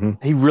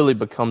 he really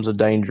becomes a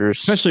dangerous,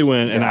 especially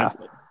when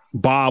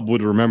Bob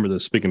would remember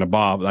this. Speaking of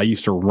Bob, I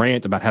used to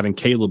rant about having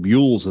Caleb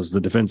Ewells as the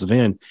defensive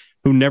end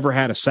who never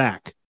had a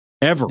sack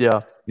ever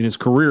in his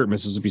career at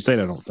Mississippi State.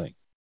 I don't think.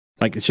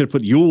 Like, it should have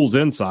put Ewells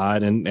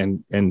inside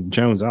and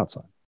Jones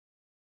outside.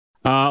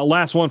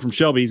 Last one from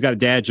Shelby. He's got a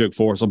dad joke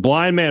for us. A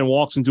blind man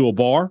walks into a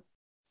bar,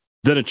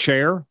 then a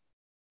chair,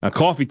 a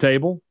coffee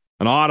table,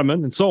 an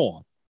ottoman, and so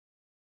on.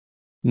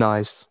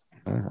 Nice.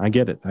 I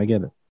get it.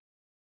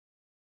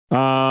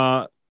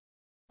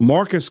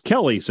 Marcus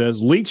Kelly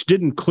says Leach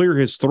didn't clear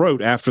his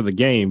throat after the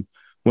game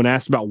when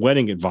asked about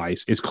wedding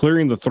advice. Is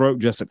clearing the throat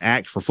just an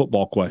act for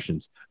football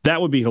questions?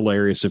 That would be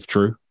hilarious if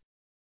true.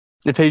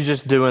 If he's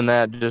just doing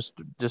that just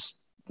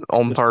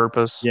on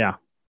purpose. Yeah.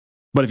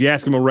 But if you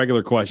ask him a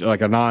regular question,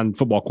 like a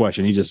non-football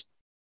question, he just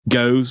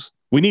goes.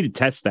 We need to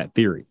test that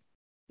theory.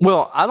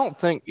 Well, I don't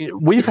think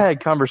we've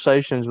had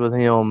conversations with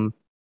him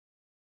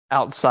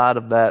outside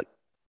of that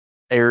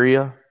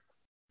area,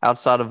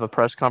 outside of a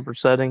press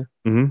conference setting.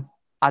 Mm-hmm.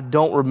 I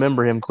don't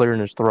remember him clearing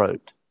his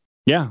throat.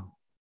 Yeah.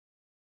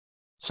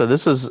 So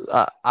this is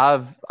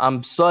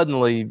I'm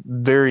suddenly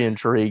very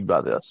intrigued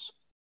by this.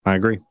 I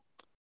agree.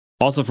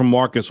 Also from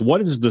Marcus,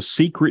 what is the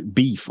secret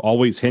beef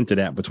always hinted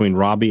at between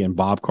Robbie and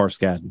Bob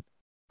Carskadden?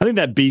 I think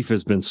that beef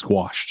has been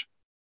squashed.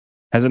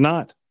 Has it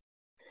not?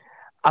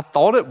 I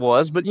thought it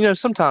was, but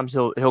sometimes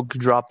he'll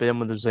drop in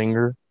with a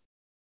zinger.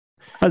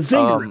 A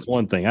zinger is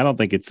one thing. I don't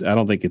think it's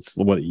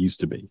what it used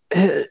to be.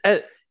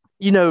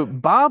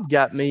 Bob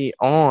got me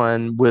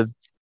on with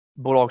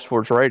Bulldog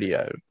Sports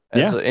Radio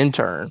as an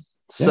intern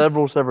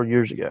several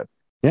years ago.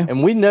 Yeah.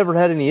 And we never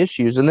had any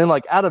issues. And then,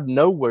 like, out of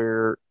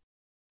nowhere,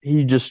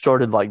 he just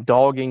started, like,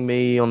 dogging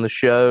me on the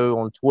show,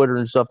 on Twitter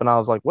and stuff. And I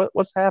was like,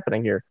 what's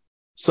happening here?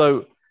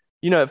 So,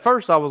 at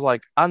first I was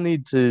like, I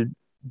need to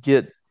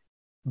get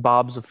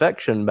Bob's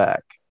affection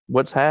back.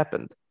 What's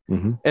happened?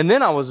 Mm-hmm. And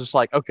then I was just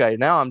like, okay,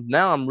 now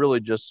I'm really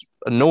just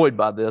annoyed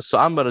by this. So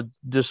I'm going to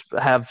just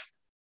have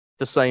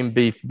the same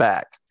beef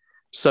back.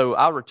 So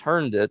I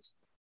returned it.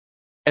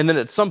 And then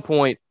at some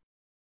point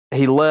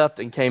he left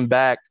and came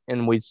back,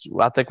 and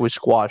I think we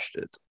squashed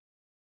it.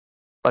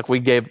 Like, we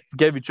gave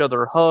each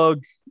other a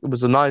hug. It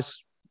was a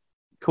nice,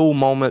 cool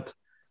moment.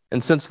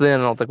 And since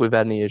then, I don't think we've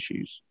had any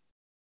issues.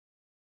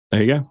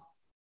 There you go.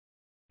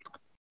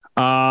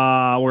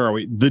 Where are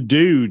we? The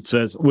dude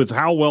says, with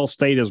how well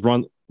State has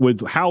run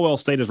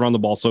the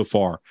ball so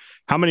far,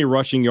 how many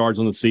rushing yards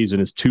on the season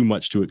is too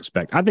much to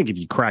expect? I think if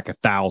you crack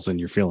 1,000,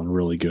 you're feeling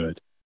really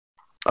good.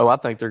 Oh, I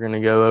think they're going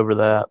to go over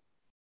that.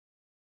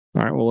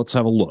 All right, well, let's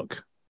have a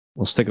look.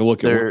 Let's take a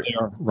look at where they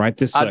are right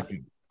this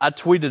second. I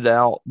tweeted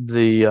out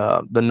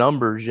the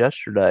numbers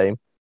yesterday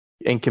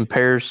in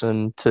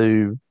comparison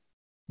to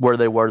where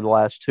they were the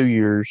last 2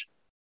 years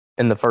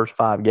in the first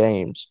 5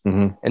 games.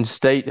 Mm-hmm. And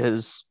State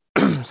has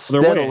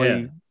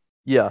steadily,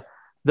 the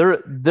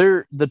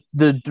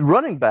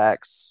running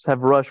backs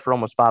have rushed for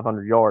almost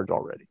 500 yards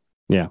already.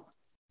 Yeah.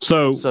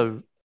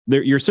 So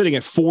you're sitting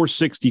at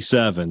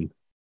 467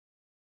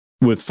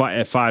 with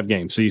 5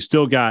 games. So you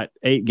still got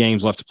 8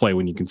 games left to play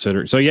when you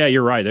consider it. So yeah,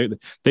 you're right.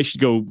 They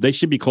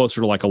should be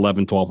closer to like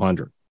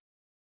 1,100.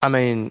 I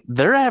mean,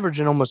 they're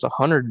averaging almost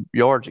 100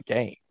 yards a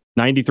game.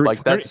 93.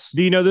 Like, that's,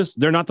 do you know this?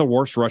 They're not the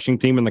worst rushing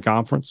team in the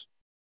conference.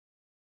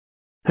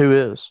 Who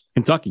is?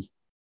 Kentucky.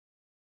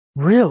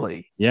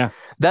 Really? Yeah.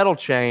 That'll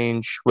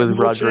change with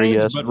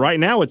Rodriguez. But right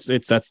now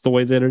that's the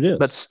way that it is.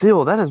 But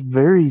still, that is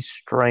very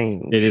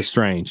strange. It is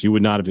strange. You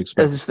would not have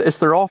expected. It's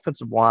their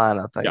offensive line,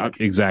 I think. Yeah,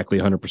 exactly,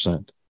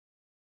 100%.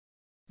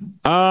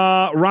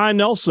 Ryan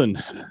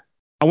Nelson.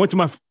 I went to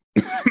my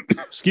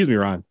excuse me,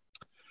 Ryan.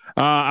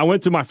 I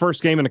went to my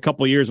first game in a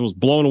couple of years and was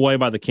blown away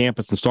by the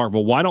campus in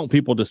Starkville. Why don't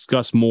people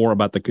discuss more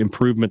about the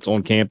improvements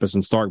on campus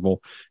in Starkville?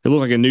 It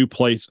looked like a new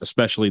place,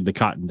 especially the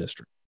Cotton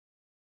District.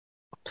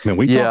 I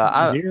mean,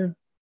 here.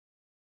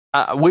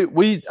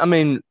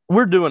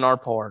 We're doing our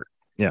part.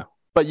 Yeah.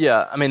 But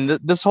yeah, I mean,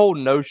 this whole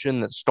notion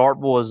that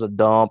Starkville is a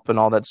dump and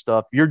all that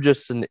stuff, you're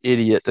just an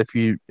idiot if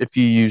you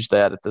use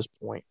that at this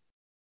point.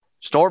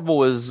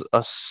 Starkville is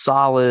a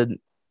solid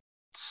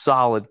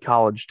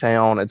college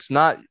town. It's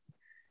not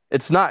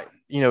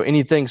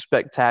anything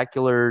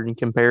spectacular in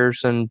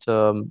comparison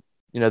to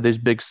these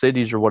big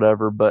cities or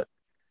whatever, but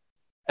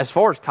as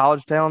far as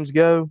college towns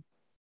go,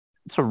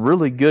 it's a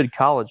really good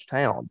college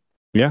town.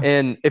 Yeah.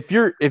 And if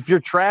you're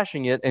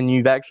trashing it and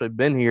you've actually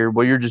been here,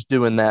 well, you're just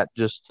doing that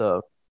just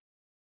to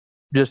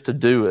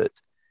do it,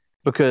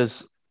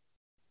 because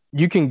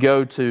you can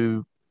go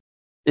to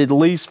at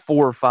least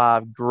 4 or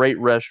 5 great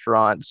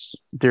restaurants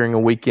during a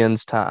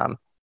weekend's time.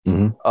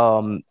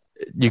 Mm-hmm.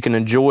 You can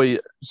enjoy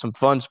some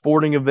fun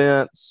sporting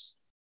events,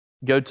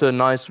 go to a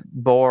nice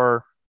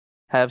bar,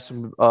 have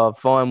some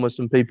fun with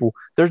some people.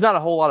 There's not a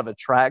whole lot of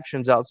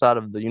attractions outside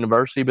of the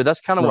university, but that's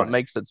kind of what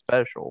makes it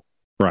special.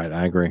 Right,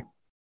 I agree.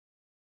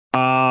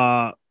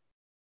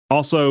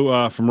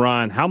 Also from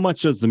Ryan, how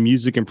much does the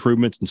music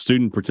improvements and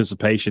student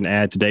participation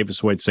add to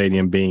Davis Wade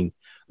Stadium being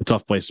a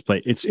tough place to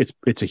play?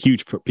 It's a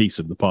huge piece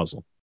of the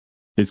puzzle.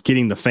 It's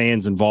getting the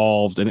fans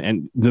involved,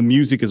 and the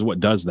music is what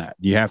does that.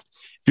 If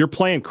you're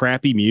playing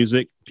crappy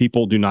music,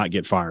 people do not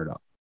get fired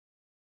up.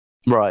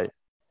 Right.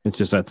 It's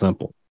just that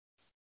simple.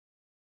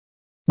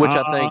 Which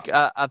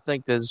I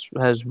think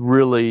has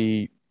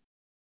really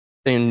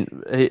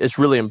it's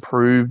really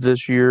improved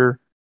this year.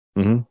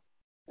 Mm-hmm.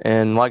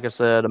 And like I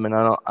said, I mean,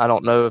 I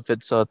don't know if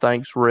it's a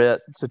thanks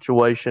Rhett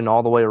situation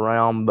all the way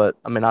around, but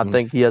I mean, I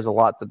think he has a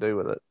lot to do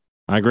with it.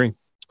 I agree.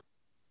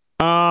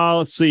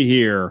 Let's see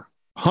here.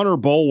 Hunter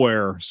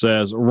Bolware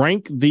says,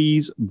 rank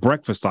these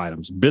breakfast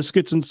items: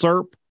 biscuits and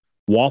syrup,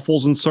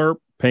 waffles and syrup,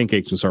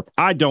 pancakes and syrup.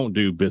 I don't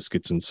do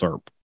biscuits and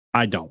syrup.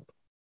 I don't.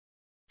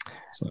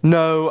 So.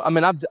 No, I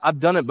mean, I've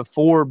done it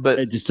before, but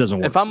it just doesn't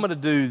work. If I'm going to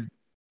do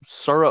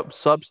syrup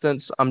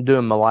substance, I'm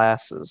doing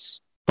molasses.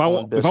 If I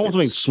want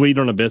something sweet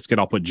on a biscuit,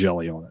 I'll put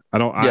jelly on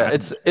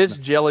it. It's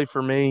jelly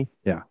for me.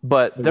 Yeah,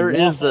 but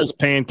waffles,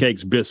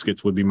 pancakes,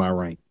 biscuits would be my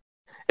rank.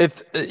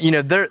 If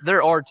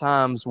there are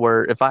times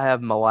where if I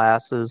have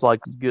molasses, like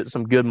get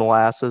some good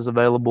molasses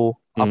available,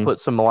 I'll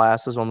put some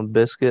molasses on the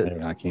biscuit.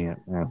 Hey, I can't.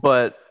 Yeah.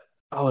 But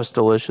it's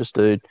delicious,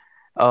 dude.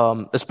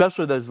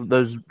 Especially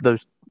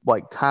those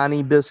like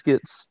tiny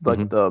biscuits,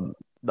 like the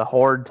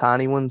hard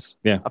tiny ones.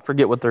 Yeah, I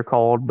forget what they're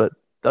called, but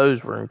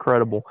those were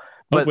incredible.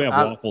 But we have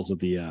waffles at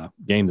the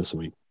game this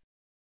week.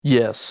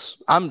 Yes,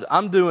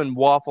 I'm doing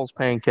waffles,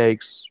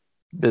 pancakes,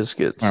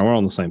 biscuits. All right, we're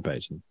on the same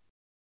page.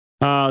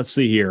 Let's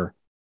see here.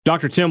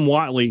 Dr. Tim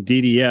Watley,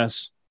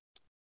 DDS.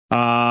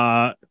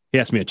 He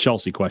asked me a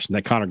Chelsea question.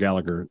 That Conor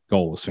Gallagher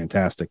goal was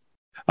fantastic.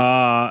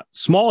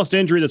 Smallest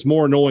injury that's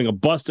more annoying: a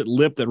busted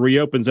lip that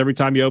reopens every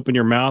time you open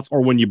your mouth,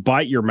 or when you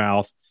bite your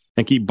mouth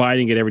and keep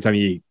biting it every time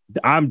you eat.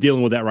 I'm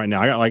dealing with that right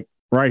now. I got like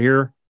right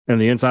here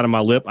and the inside of my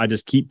lip. I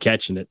just keep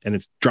catching it, and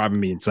it's driving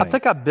me insane. I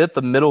think I bit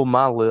the middle of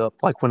my lip,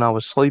 like when I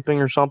was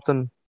sleeping or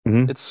something.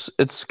 Mm-hmm.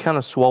 It's kind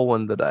of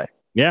swollen today.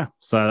 Yeah,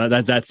 so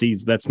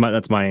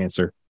that's my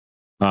answer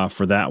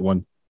for that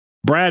one.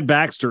 Brad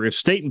Baxter, if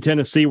State and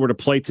Tennessee were to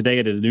play today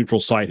at a neutral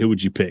site, who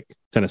would you pick?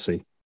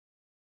 Tennessee.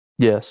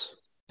 Yes.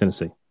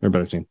 Tennessee. They're a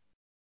better team.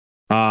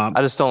 I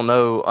just don't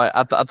know.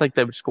 I think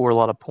they would score a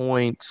lot of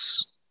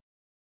points,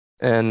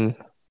 and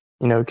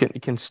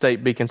can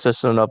State be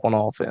consistent enough on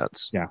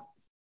offense? Yeah.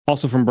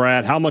 Also from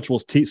Brad, how much will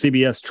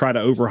CBS try to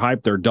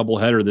overhype their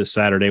doubleheader this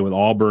Saturday with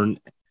Auburn,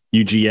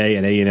 UGA,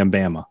 and A&M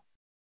Bama?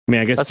 I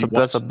mean, I guess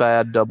that's a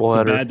bad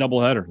doubleheader. Bad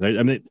doubleheader.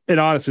 I mean, and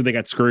honestly, they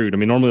got screwed. I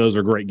mean, normally those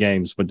are great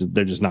games, but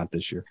they're just not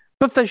this year.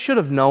 But they should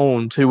have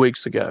known 2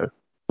 weeks ago.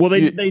 Well,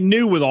 they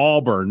knew with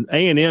Auburn,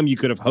 A&M you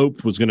could have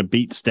hoped was going to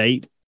beat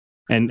State,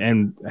 and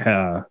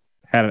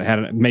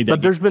had made that.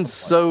 But there's been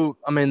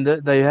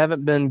they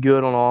haven't been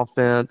good on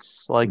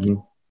offense. Like,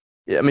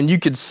 I mean, you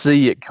could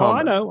see it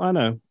coming. Oh, I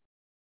know.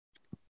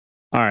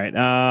 All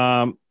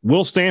right.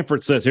 Will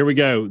Stanford says, here we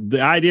go.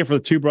 The idea for the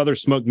Two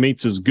Brothers Smoked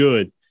Meats is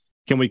good.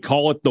 Can we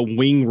call it the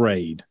Wing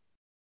Raid?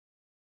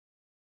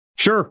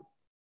 Sure.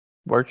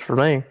 Works for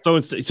me. So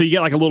you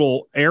get like a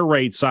little air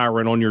raid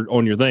siren on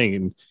your thing,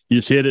 and you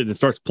just hit it and it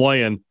starts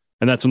playing,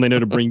 and that's when they know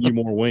to bring you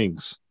more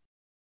wings.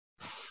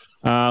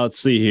 Let's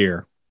see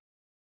here.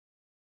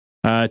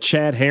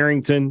 Chad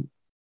Harrington,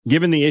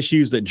 given the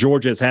issues that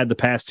Georgia has had the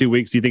past 2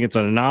 weeks, do you think it's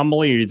an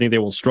anomaly, or do you think they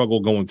will struggle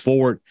going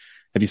forward?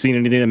 Have you seen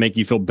anything that make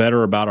you feel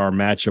better about our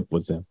matchup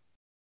with them?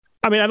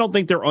 I mean, I don't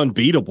think they're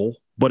unbeatable,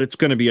 but it's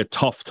going to be a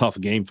tough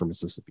game for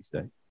Mississippi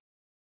State.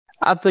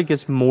 I think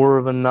it's more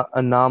of an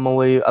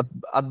anomaly,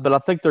 but I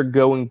think they're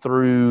going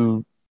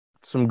through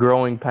some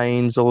growing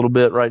pains a little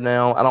bit right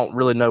now. I don't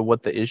really know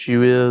what the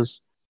issue is,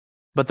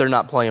 but they're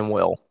not playing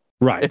well.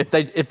 Right.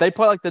 If they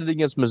play like they did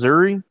against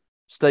Missouri,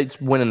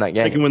 State's winning that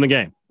game. They can win the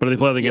game, but if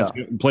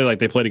they play like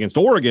they played against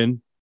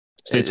Oregon,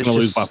 State's going to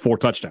lose by 4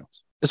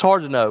 touchdowns. It's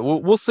hard to know.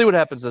 We'll see what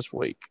happens this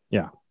week.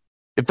 Yeah.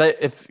 If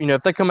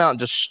they come out and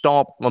just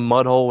stomp a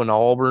mud hole in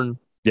Auburn,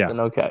 then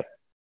okay,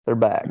 they're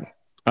back.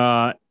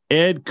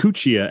 Ed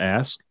Cuccia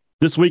asks,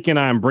 this weekend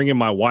I am bringing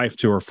my wife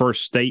to her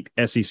first state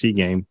SEC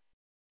game.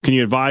 Can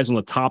you advise on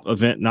the top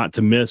event not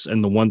to miss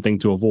and the one thing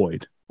to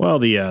avoid? Well,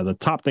 the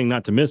top thing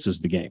not to miss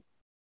is the game.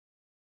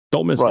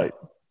 Don't miss it.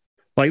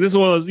 Like, this is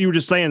one of those, you were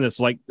just saying this,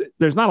 like,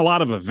 there's not a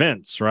lot of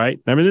events, right?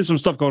 I mean, there's some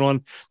stuff going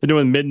on. They're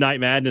doing Midnight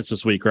Madness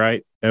this week,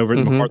 right? Over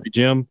at the McCarthy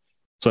Gym.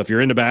 So if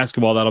you're into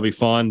basketball, that'll be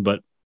fun.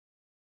 But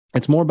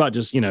it's more about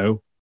just,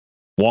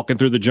 walking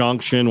through the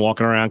junction,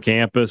 walking around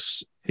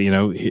campus.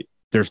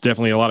 There's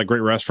definitely a lot of great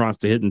restaurants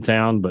to hit in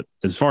town. But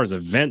as far as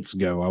events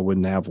go, I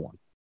wouldn't have one.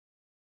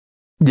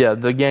 Yeah,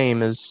 the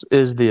game is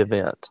the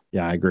event.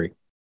 Yeah, I agree.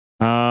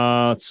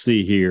 Let's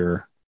see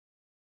here.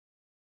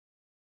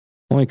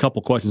 Only a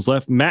couple questions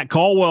left. Matt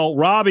Caldwell,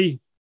 Robbie,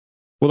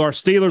 with our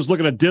Steelers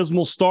looking a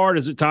dismal start,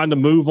 is it time to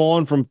move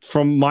on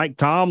from Mike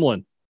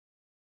Tomlin?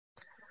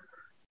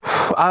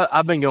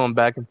 I've been going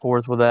back and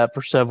forth with that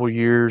for several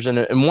years. And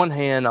in one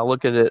hand, I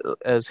look at it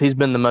as he's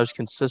been the most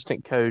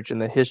consistent coach in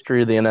the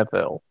history of the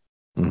NFL.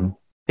 Mm-hmm.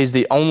 He's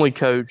the only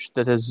coach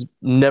that has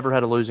never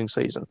had a losing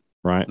season.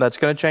 Right. That's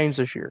going to change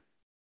this year.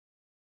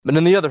 But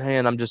on the other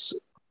hand,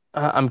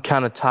 I'm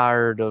kind of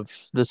tired of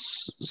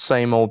this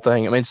same old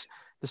thing. I mean,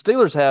 the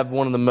Steelers have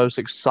one of the most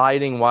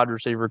exciting wide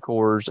receiver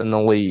cores in the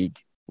league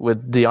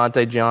with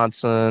Deontay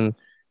Johnson,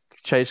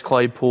 Chase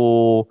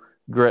Claypool,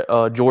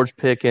 George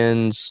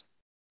Pickens,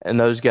 and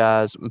those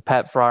guys.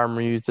 Pat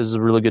Freiermuth is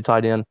a really good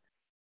tight end.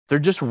 They're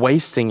just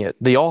wasting it.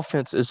 The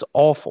offense is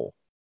awful.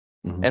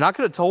 Mm-hmm. And I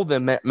could have told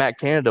them Matt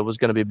Canada was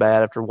going to be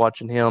bad after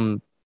watching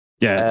him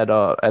at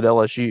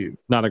LSU.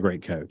 Not a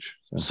great coach.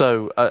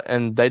 So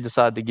and they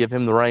decided to give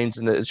him the reins,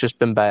 and it's just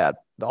been bad.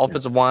 The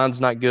offensive line's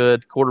not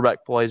good.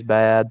 Quarterback play's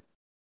bad.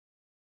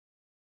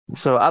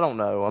 So I don't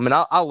know. I mean,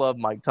 I love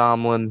Mike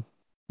Tomlin,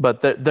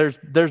 but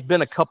there's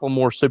been a couple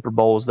more Super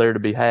Bowls there to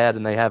be had,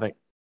 and they haven't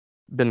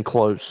been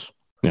close.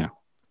 Yeah.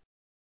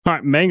 All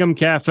right, Mangum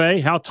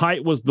Cafe. How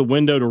tight was the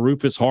window to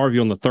Rufus Harvey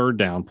on the third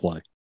down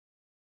play?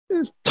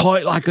 It's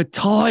tight like a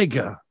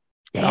tiger.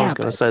 I was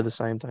going to say the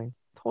same thing.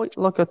 Tight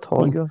like a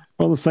tiger.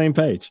 On the same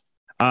page.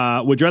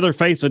 Would you rather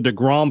face a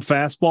DeGrom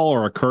fastball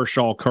or a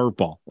Kershaw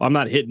curveball? I'm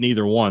not hitting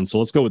either one, so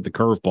let's go with the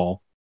curveball.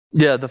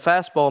 Yeah, the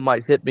fastball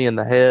might hit me in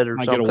the head or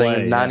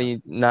something.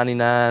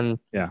 99.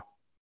 Yeah.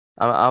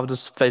 I'll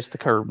just face the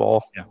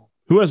curveball. Yeah.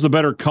 Who has the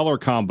better color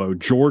combo,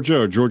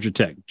 Georgia or Georgia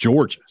Tech?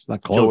 Georgia. It's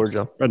not close.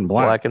 Georgia. Red and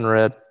black. Black and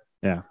red.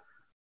 Yeah.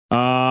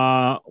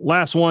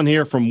 Last one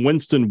here from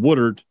Winston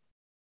Woodard.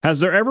 Has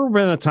there ever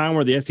been a time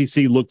where the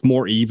SEC looked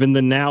more even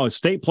than now? If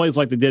State plays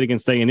like they did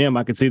against A&M,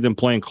 I could see them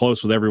playing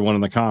close with everyone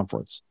in the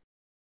conference.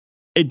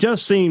 It does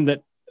seem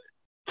that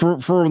for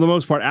the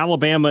most part,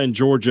 Alabama and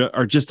Georgia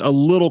are just a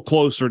little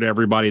closer to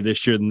everybody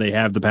this year than they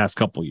have the past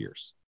couple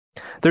years.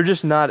 They're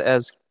just not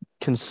as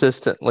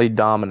consistently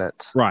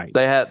dominant. Right.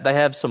 They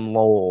have some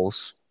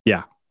lulls.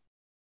 Yeah.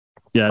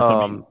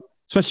 Yeah.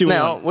 Especially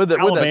now, with that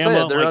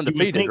said, they're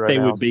undefeated right now. They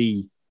would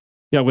be,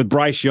 with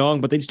Bryce Young,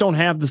 but they just don't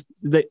have this.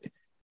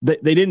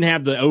 They didn't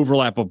have the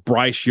overlap of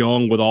Bryce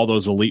Young with all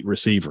those elite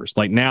receivers.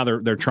 Like now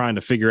they're trying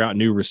to figure out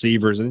new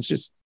receivers, and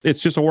it's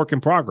just a work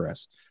in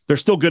progress. They're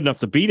still good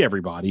enough to beat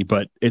everybody,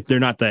 but they're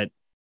not that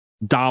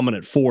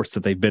dominant force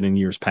that they've been in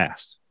years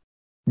past.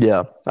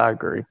 Yeah, I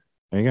agree.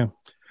 There you go.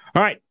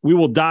 All right, we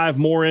will dive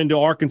more into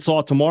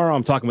Arkansas tomorrow.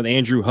 I'm talking with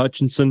Andrew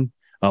Hutchinson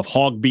of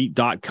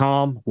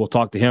hogbeat.com. We'll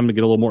talk to him to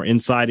get a little more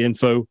inside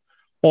info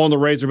on the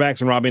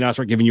Razorbacks, and Robbie and I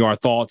start giving you our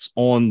thoughts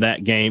on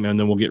that game, and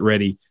then we'll get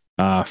ready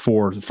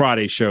for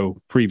Friday's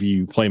show,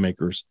 preview,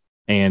 playmakers,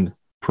 and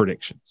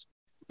predictions.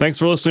 Thanks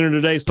for listening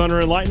to today's Thunder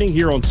and Lightning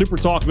here on Super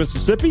Talk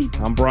Mississippi.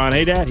 I'm Brian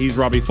Haydad. He's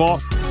Robbie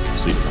Falk.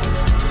 See you tomorrow.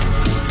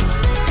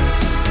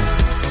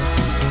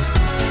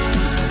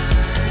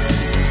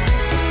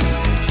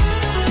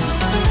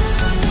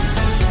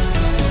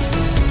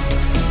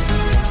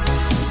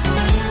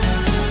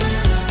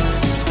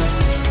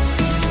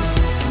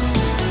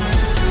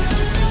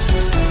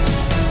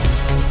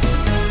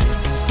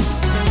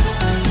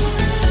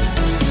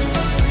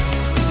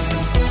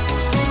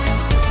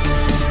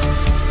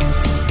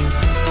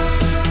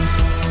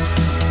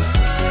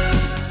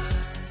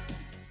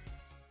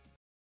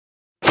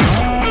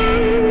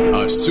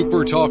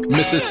 Super Talk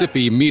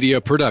Mississippi Media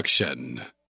Production.